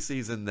the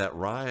preseason that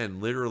Ryan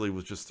literally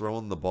was just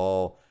throwing the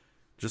ball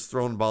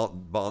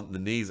in the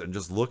knees and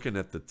just looking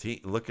at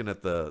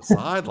the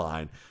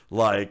sideline.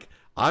 Like,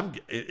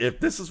 if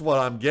this is what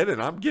I'm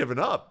getting, I'm giving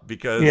up,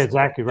 because Yeah,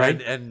 exactly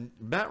right. And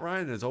Matt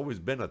Ryan has always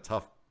been a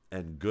tough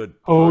and good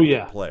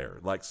player.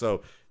 Like,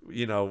 so,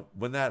 you know,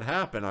 when that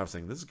happened, I was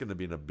saying this is going to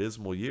be an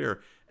abysmal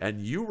year.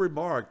 And you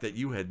remarked that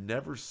you had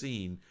never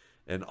seen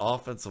an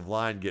offensive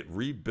line get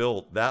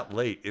rebuilt that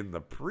late in the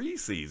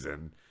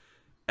preseason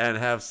and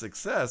have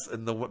success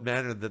in the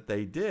manner that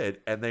they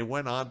did. And they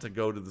went on to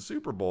go to the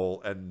Super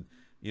Bowl, and,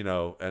 you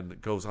know, and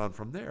it goes on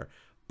from there.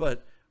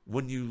 But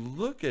when you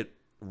look at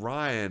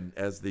Ryan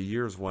as the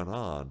years went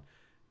on,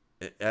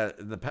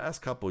 in the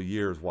past couple of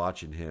years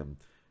watching him,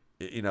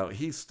 you know,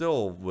 he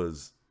still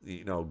was,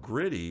 you know,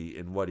 gritty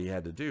in what he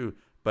had to do.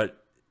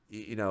 But,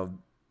 you know,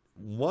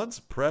 once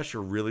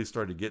pressure really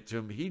started to get to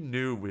him, he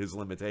knew his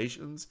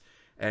limitations,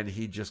 and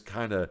he just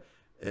kind of,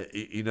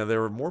 you know,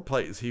 there were more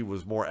plays he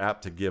was more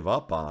apt to give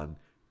up on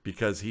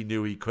because he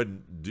knew he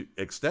couldn't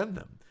extend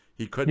them.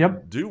 He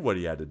couldn't do what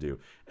he had to do.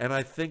 And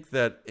I think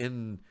that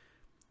in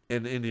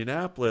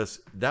Indianapolis,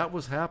 that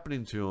was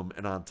happening to him.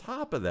 And on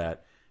top of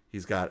that,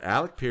 he's got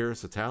Alec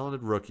Pierce, a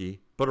talented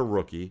rookie, but a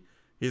rookie.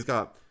 He's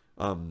got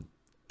Paris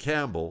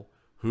Campbell,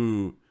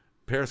 who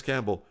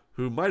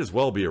might as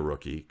well be a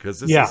rookie, because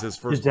this is his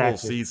first full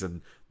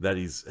season that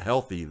he's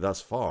healthy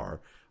thus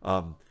far.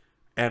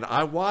 And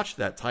I watched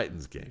that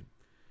Titans game,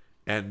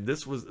 and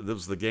this was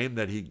the game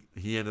that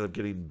he ended up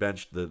getting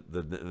benched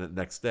the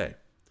next day.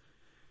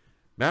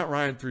 Matt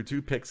Ryan threw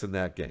 2 picks in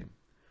that game.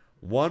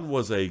 One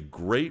was a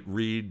great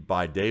read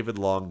by David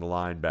Long, the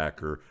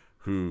linebacker,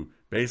 who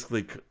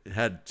basically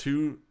had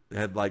two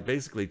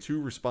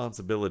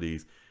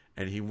responsibilities,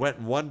 and he went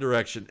in one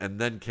direction and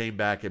then came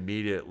back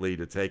immediately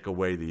to take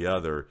away the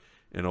other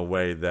in a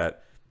way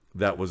that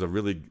was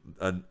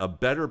a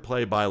better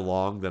play by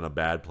Long than a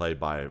bad play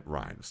by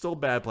Ryan. Still a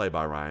bad play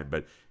by Ryan,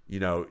 but, you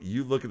know,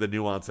 you look at the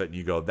nuance and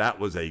you go, that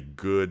was a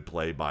good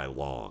play by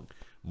Long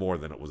more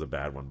than it was a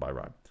bad one by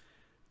Ryan.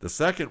 The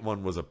second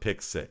one was a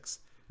pick six,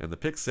 and the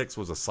pick six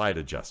was a side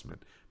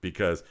adjustment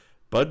because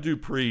Bud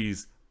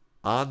Dupree's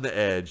on the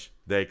edge.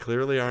 They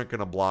clearly aren't going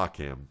to block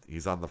him.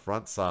 He's on the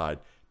front side.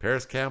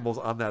 Paris Campbell's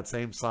on that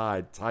same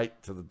side,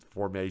 tight to the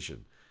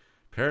formation.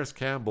 Paris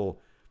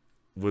Campbell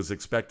was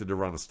expected to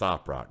run a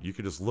stop route. You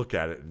could just look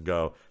at it and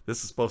go,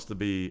 this is supposed to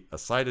be a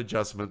side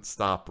adjustment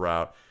stop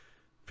route.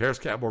 Paris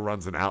Campbell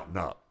runs an out and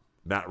up.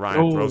 Matt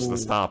Ryan throws the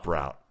stop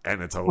route,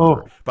 and it's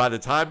over. By the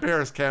time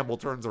Paris Campbell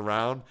turns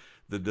around,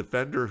 the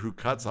defender who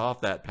cuts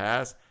off that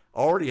pass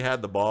already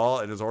had the ball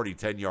and is already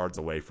 10 yards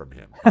away from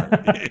him.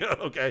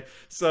 Okay,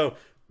 so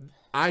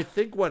I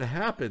think what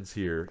happens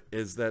here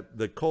is that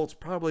the Colts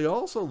probably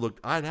also looked,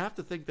 I'd have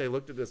to think they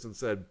looked at this and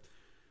said,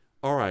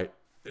 all right,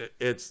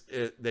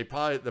 they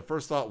probably, the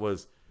first thought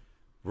was,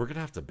 we're going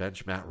to have to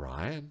bench Matt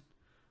Ryan?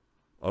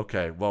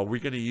 Okay, well, we're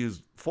going to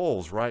use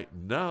Foles, right?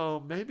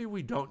 No, maybe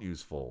we don't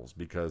use Foles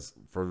because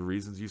for the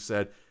reasons you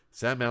said,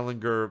 Sam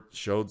Ehlinger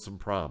showed some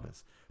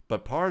promise.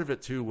 But part of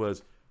it, too,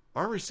 was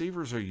our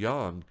receivers are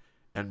young,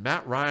 and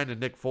Matt Ryan and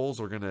Nick Foles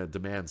are going to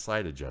demand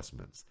side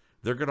adjustments.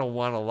 They're going to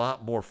want a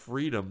lot more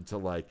freedom to,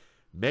 like,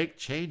 make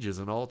changes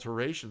and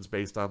alterations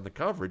based on the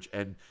coverage,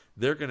 and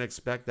they're going to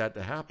expect that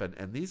to happen.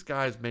 And these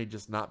guys may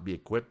just not be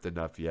equipped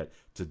enough yet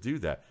to do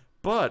that.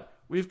 But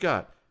we've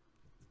got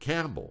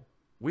Campbell.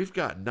 We've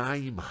got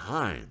Nyheim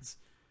Hines.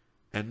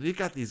 And we've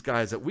got these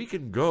guys that we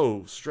can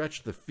go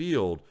stretch the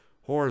field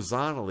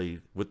horizontally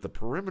with the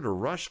perimeter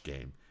rush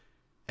game.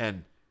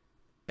 And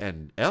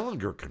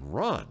Ehlinger can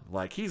run.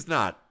 Like, he's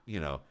not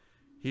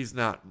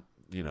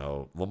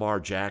Lamar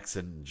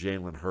Jackson,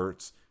 Jalen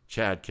Hurts,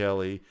 Chad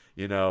Kelly,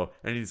 any of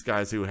these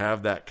guys who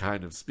have that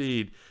kind of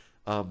speed.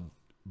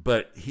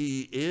 But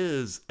he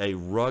is a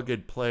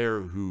rugged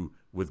player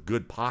with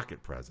good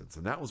pocket presence.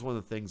 And that was one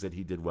of the things that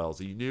he did well.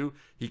 So you knew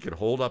he could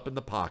hold up in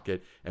the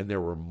pocket, and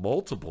there were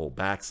multiple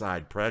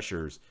backside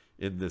pressures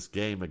in this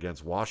game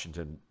against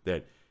Washington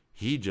that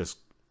he just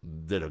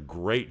did a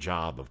great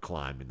job of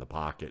climbing the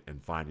pocket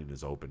and finding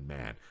his open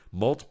man.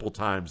 Multiple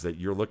times that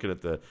you're looking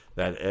at that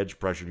edge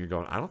pressure and you're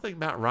going, I don't think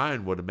Matt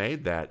Ryan would have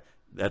made that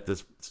at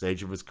this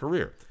stage of his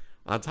career.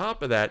 On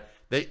top of that,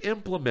 they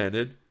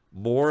implemented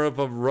more of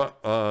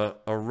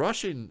a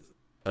rushing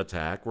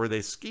attack where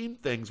they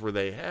schemed things where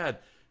they had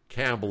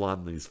Campbell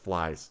on these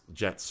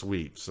jet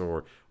sweeps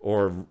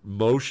or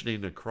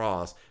motioning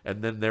across,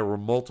 and then there were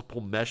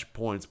multiple mesh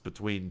points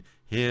between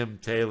him,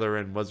 Taylor,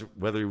 and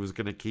whether he was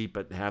going to keep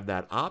it and have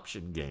that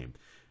option game.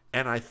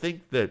 And I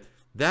think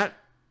that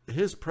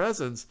his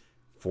presence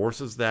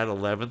forces that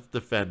 11th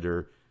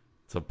defender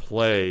to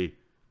play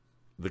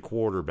the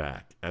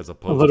quarterback as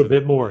opposed to a little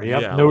bit more.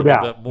 Yep, no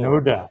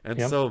doubt. And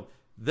so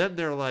then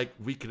they're like,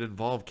 we can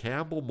involve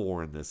Campbell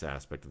more in this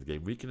aspect of the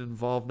game. We can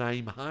involve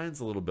Nyheim Hines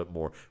a little bit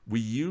more.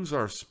 We use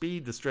our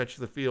speed to stretch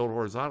the field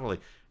horizontally.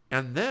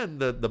 And then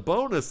the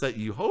bonus that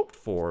you hoped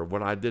for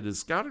when I did his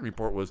scouting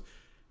report was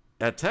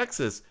at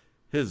Texas,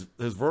 his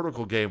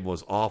vertical game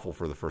was awful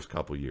for the first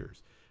couple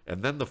years.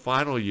 And then the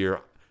final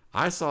year,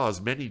 I saw as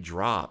many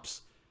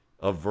drops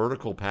of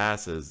vertical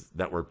passes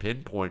that were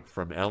pinpoint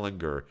from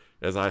Ehlinger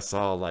as I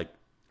saw, like,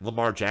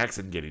 Lamar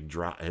Jackson getting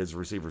his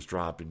receivers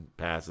dropping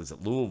passes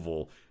at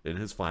Louisville in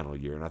his final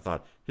year. And I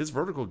thought his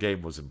vertical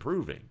game was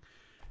improving.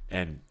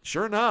 And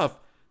sure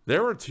enough,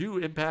 there were two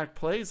impact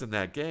plays in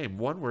that game.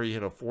 One where he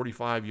hit a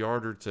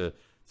 45-yarder to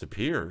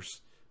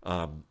Pierce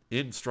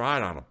in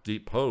stride on a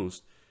deep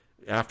post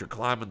after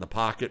climbing the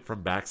pocket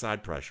from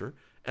backside pressure.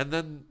 And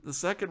then the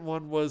second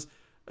one was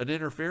an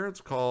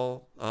interference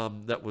call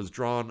that was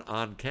drawn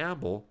on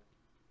Campbell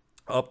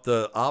up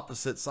the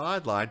opposite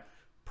sideline.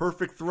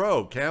 Perfect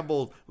throw.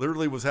 Campbell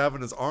literally was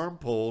having his arm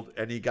pulled,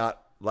 and he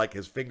got like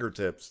his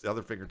fingertips, the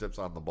other fingertips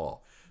on the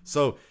ball.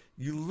 So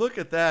you look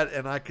at that,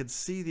 and I could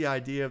see the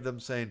idea of them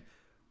saying,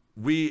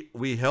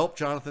 we help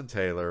Jonathan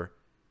Taylor.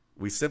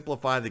 We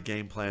simplify the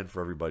game plan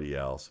for everybody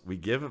else. We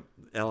give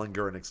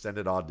Ehlinger an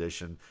extended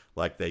audition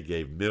like they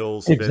gave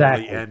Mills,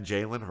 Finley, and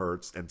Jalen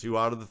Hurts, and 2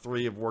 out of the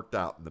 3 have worked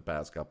out in the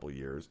past couple of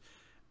years,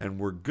 and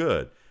we're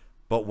good.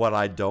 But what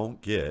I don't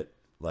get,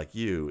 like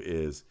you,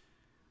 is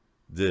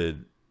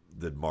did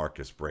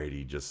Marcus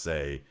Brady just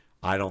say,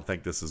 I don't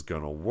think this is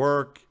going to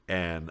work,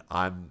 and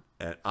I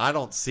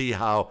don't see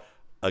how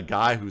a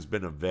guy who's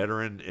been a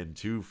veteran in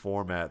 2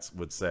 formats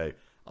would say,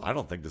 I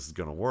don't think this is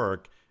going to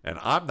work, and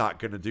I'm not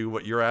going to do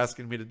what you're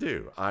asking me to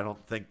do. I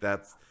don't think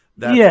that's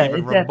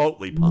even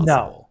remotely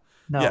possible.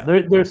 No, yeah.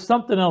 There's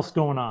something else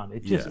going on.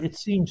 It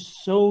seems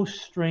so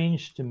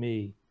strange to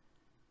me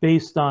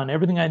based on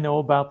everything I know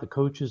about the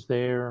coaches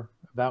there,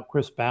 about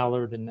Chris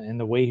Ballard and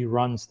the way he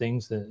runs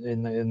things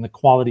and the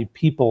quality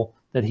people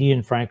that he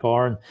and Frank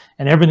are,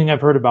 and everything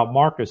I've heard about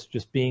Marcus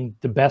just being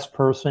the best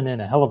person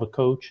and a hell of a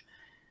coach.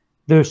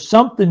 There's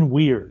something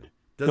weird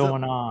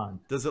going on.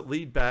 Does it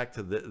lead back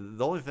to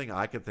the only thing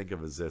I can think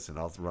of is this, and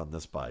I'll run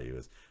this by you,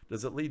 is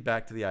does it lead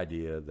back to the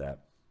idea that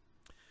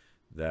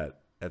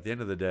at the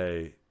end of the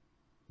day,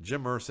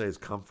 Jim Irsay's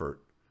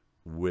comfort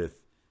with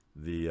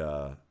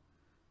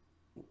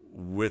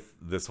with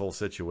this whole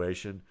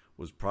situation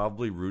was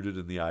probably rooted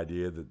in the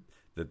idea that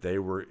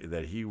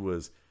that he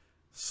was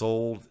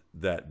sold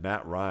that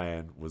Matt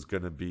Ryan was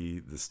going to be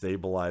the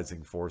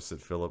stabilizing force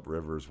that Phillip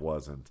Rivers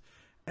wasn't.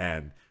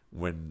 And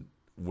when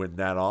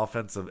that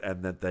offensive,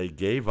 and that they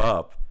gave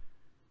up,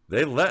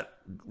 they let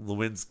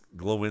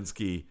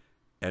Glowinski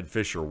and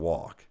Fisher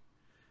walk.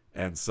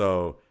 And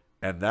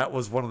that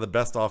was one of the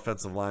best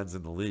offensive lines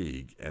in the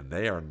league, and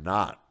they are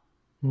not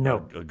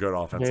a good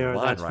offensive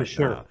line right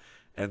now.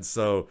 And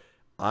so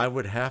I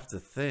would have to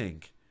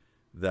think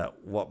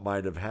that what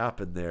might have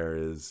happened there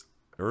is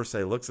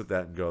Irsay looks at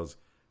that and goes,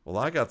 well,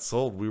 I got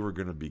sold we were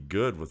going to be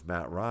good with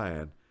Matt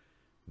Ryan.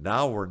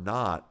 Now we're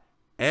not.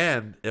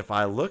 And if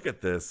I look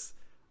at this,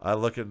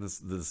 the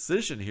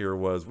decision here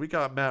was we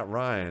got Matt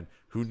Ryan,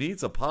 who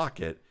needs a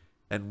pocket,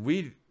 and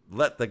we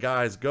let the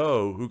guys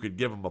go who could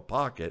give him a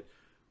pocket.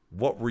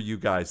 What were you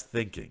guys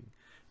thinking?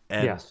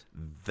 And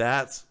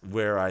that's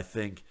where I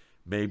think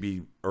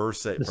maybe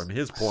Irsay, from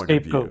his point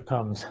of view,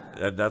 comes.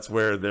 And that's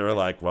where they're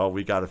like, well,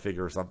 we got to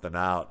figure something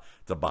out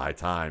to buy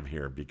time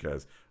here,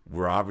 because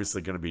we're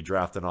obviously going to be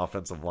drafting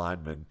offensive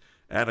linemen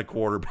and a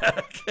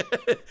quarterback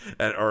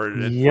or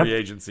in free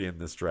agency in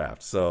this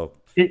draft. So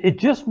it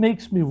just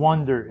makes me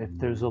wonder if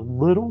there's a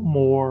little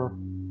more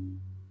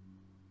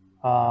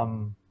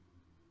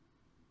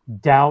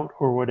doubt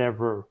or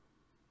whatever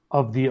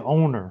of the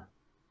owner,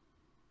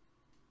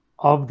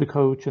 of the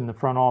coach in the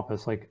front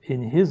office. Like,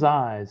 in his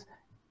eyes,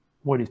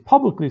 what he's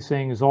publicly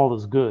saying is all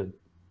is good.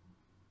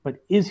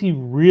 But is he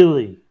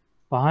really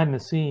behind the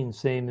scenes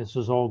saying this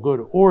is all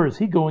good? Or is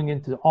he going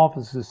into the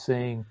offices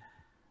saying,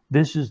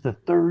 this is the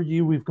third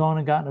year we've gone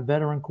and gotten a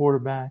veteran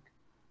quarterback.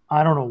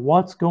 I don't know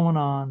what's going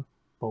on,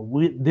 but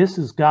this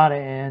has got to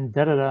end,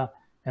 da-da-da.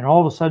 And all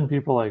of a sudden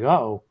people are like,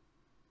 uh-oh,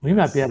 we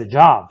might be out of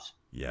jobs.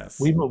 Yes.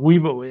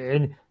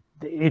 And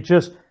it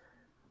just,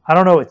 I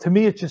don't know. To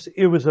me,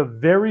 it was a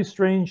very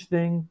strange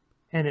thing.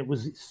 And it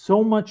was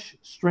so much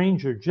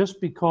stranger just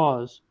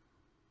because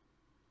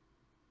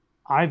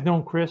I've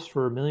known Chris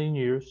for a million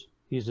years.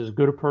 He's as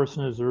good a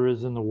person as there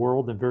is in the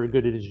world and very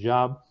good at his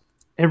job.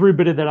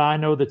 Everybody that I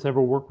know that's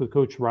ever worked with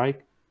Coach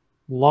Reich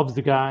loves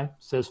the guy,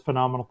 says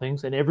phenomenal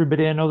things. And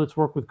everybody I know that's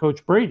worked with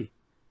Coach Brady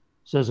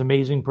says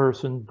amazing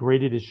person,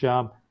 great at his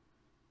job.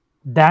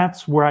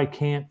 That's where I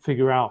can't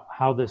figure out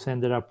how this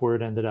ended up where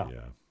it ended up.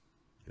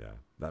 Yeah,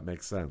 that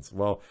makes sense.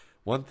 Well,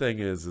 one thing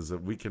is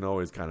that we can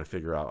always kind of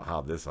figure out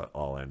how this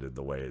all ended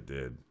the way it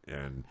did.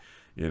 And,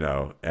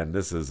 and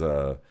this is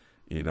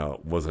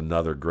was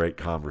another great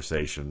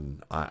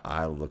conversation.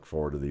 I look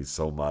forward to these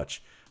so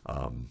much.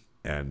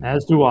 And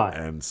as do I.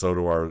 And so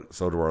do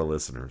our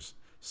listeners.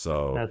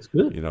 So that's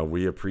good.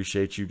 We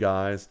appreciate you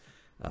guys.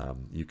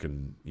 You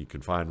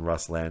can find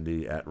Russ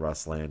Landy at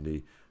Russ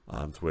Landy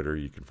on Twitter.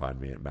 You can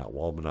find me at Matt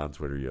Waldman on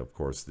Twitter. Of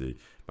course,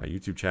 my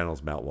YouTube channel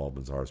is Matt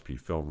Waldman's RSP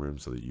Film Room,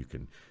 so that you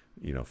can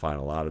find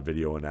a lot of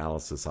video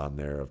analysis on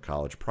there of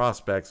college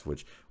prospects,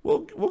 which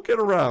we'll get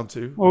around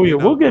to. Oh yeah,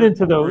 we'll get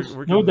into those.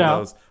 We're no doubt.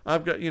 Those.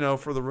 I've got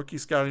for the rookie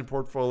scouting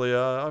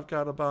portfolio, I've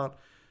got about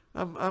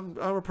I'm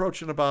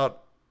approaching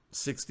about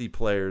 60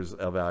 players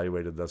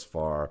evaluated thus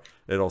far.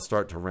 It'll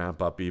start to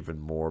ramp up even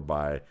more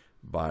by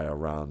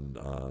around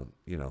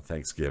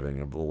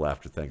Thanksgiving, a little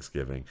after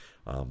Thanksgiving.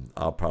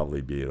 I'll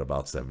probably be at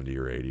about 70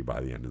 or 80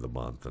 by the end of the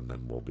month, and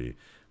then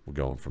we're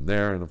going from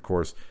there. And of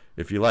course,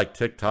 if you like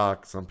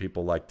TikTok, some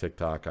people like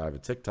TikTok. I have a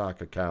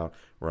TikTok account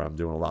where I'm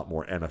doing a lot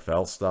more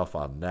NFL stuff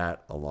on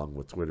that, along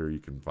with Twitter. You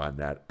can find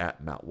that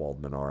at Matt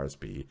Waldman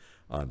RSP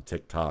on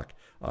TikTok.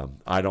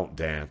 I don't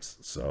dance,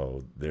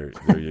 so there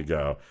you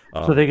go.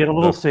 So they get a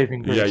little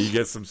saving grace. Yeah, you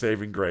get some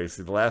saving grace.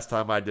 The last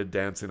time I did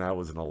dancing, I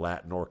was in a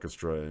Latin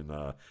orchestra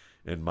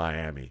in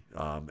Miami,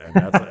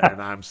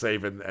 and I'm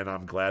saving, and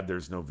I'm glad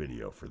there's no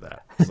video for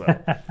that. So,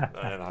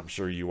 and I'm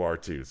sure you are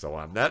too. So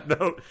on that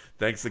note,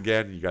 thanks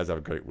again. You guys have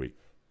a great week.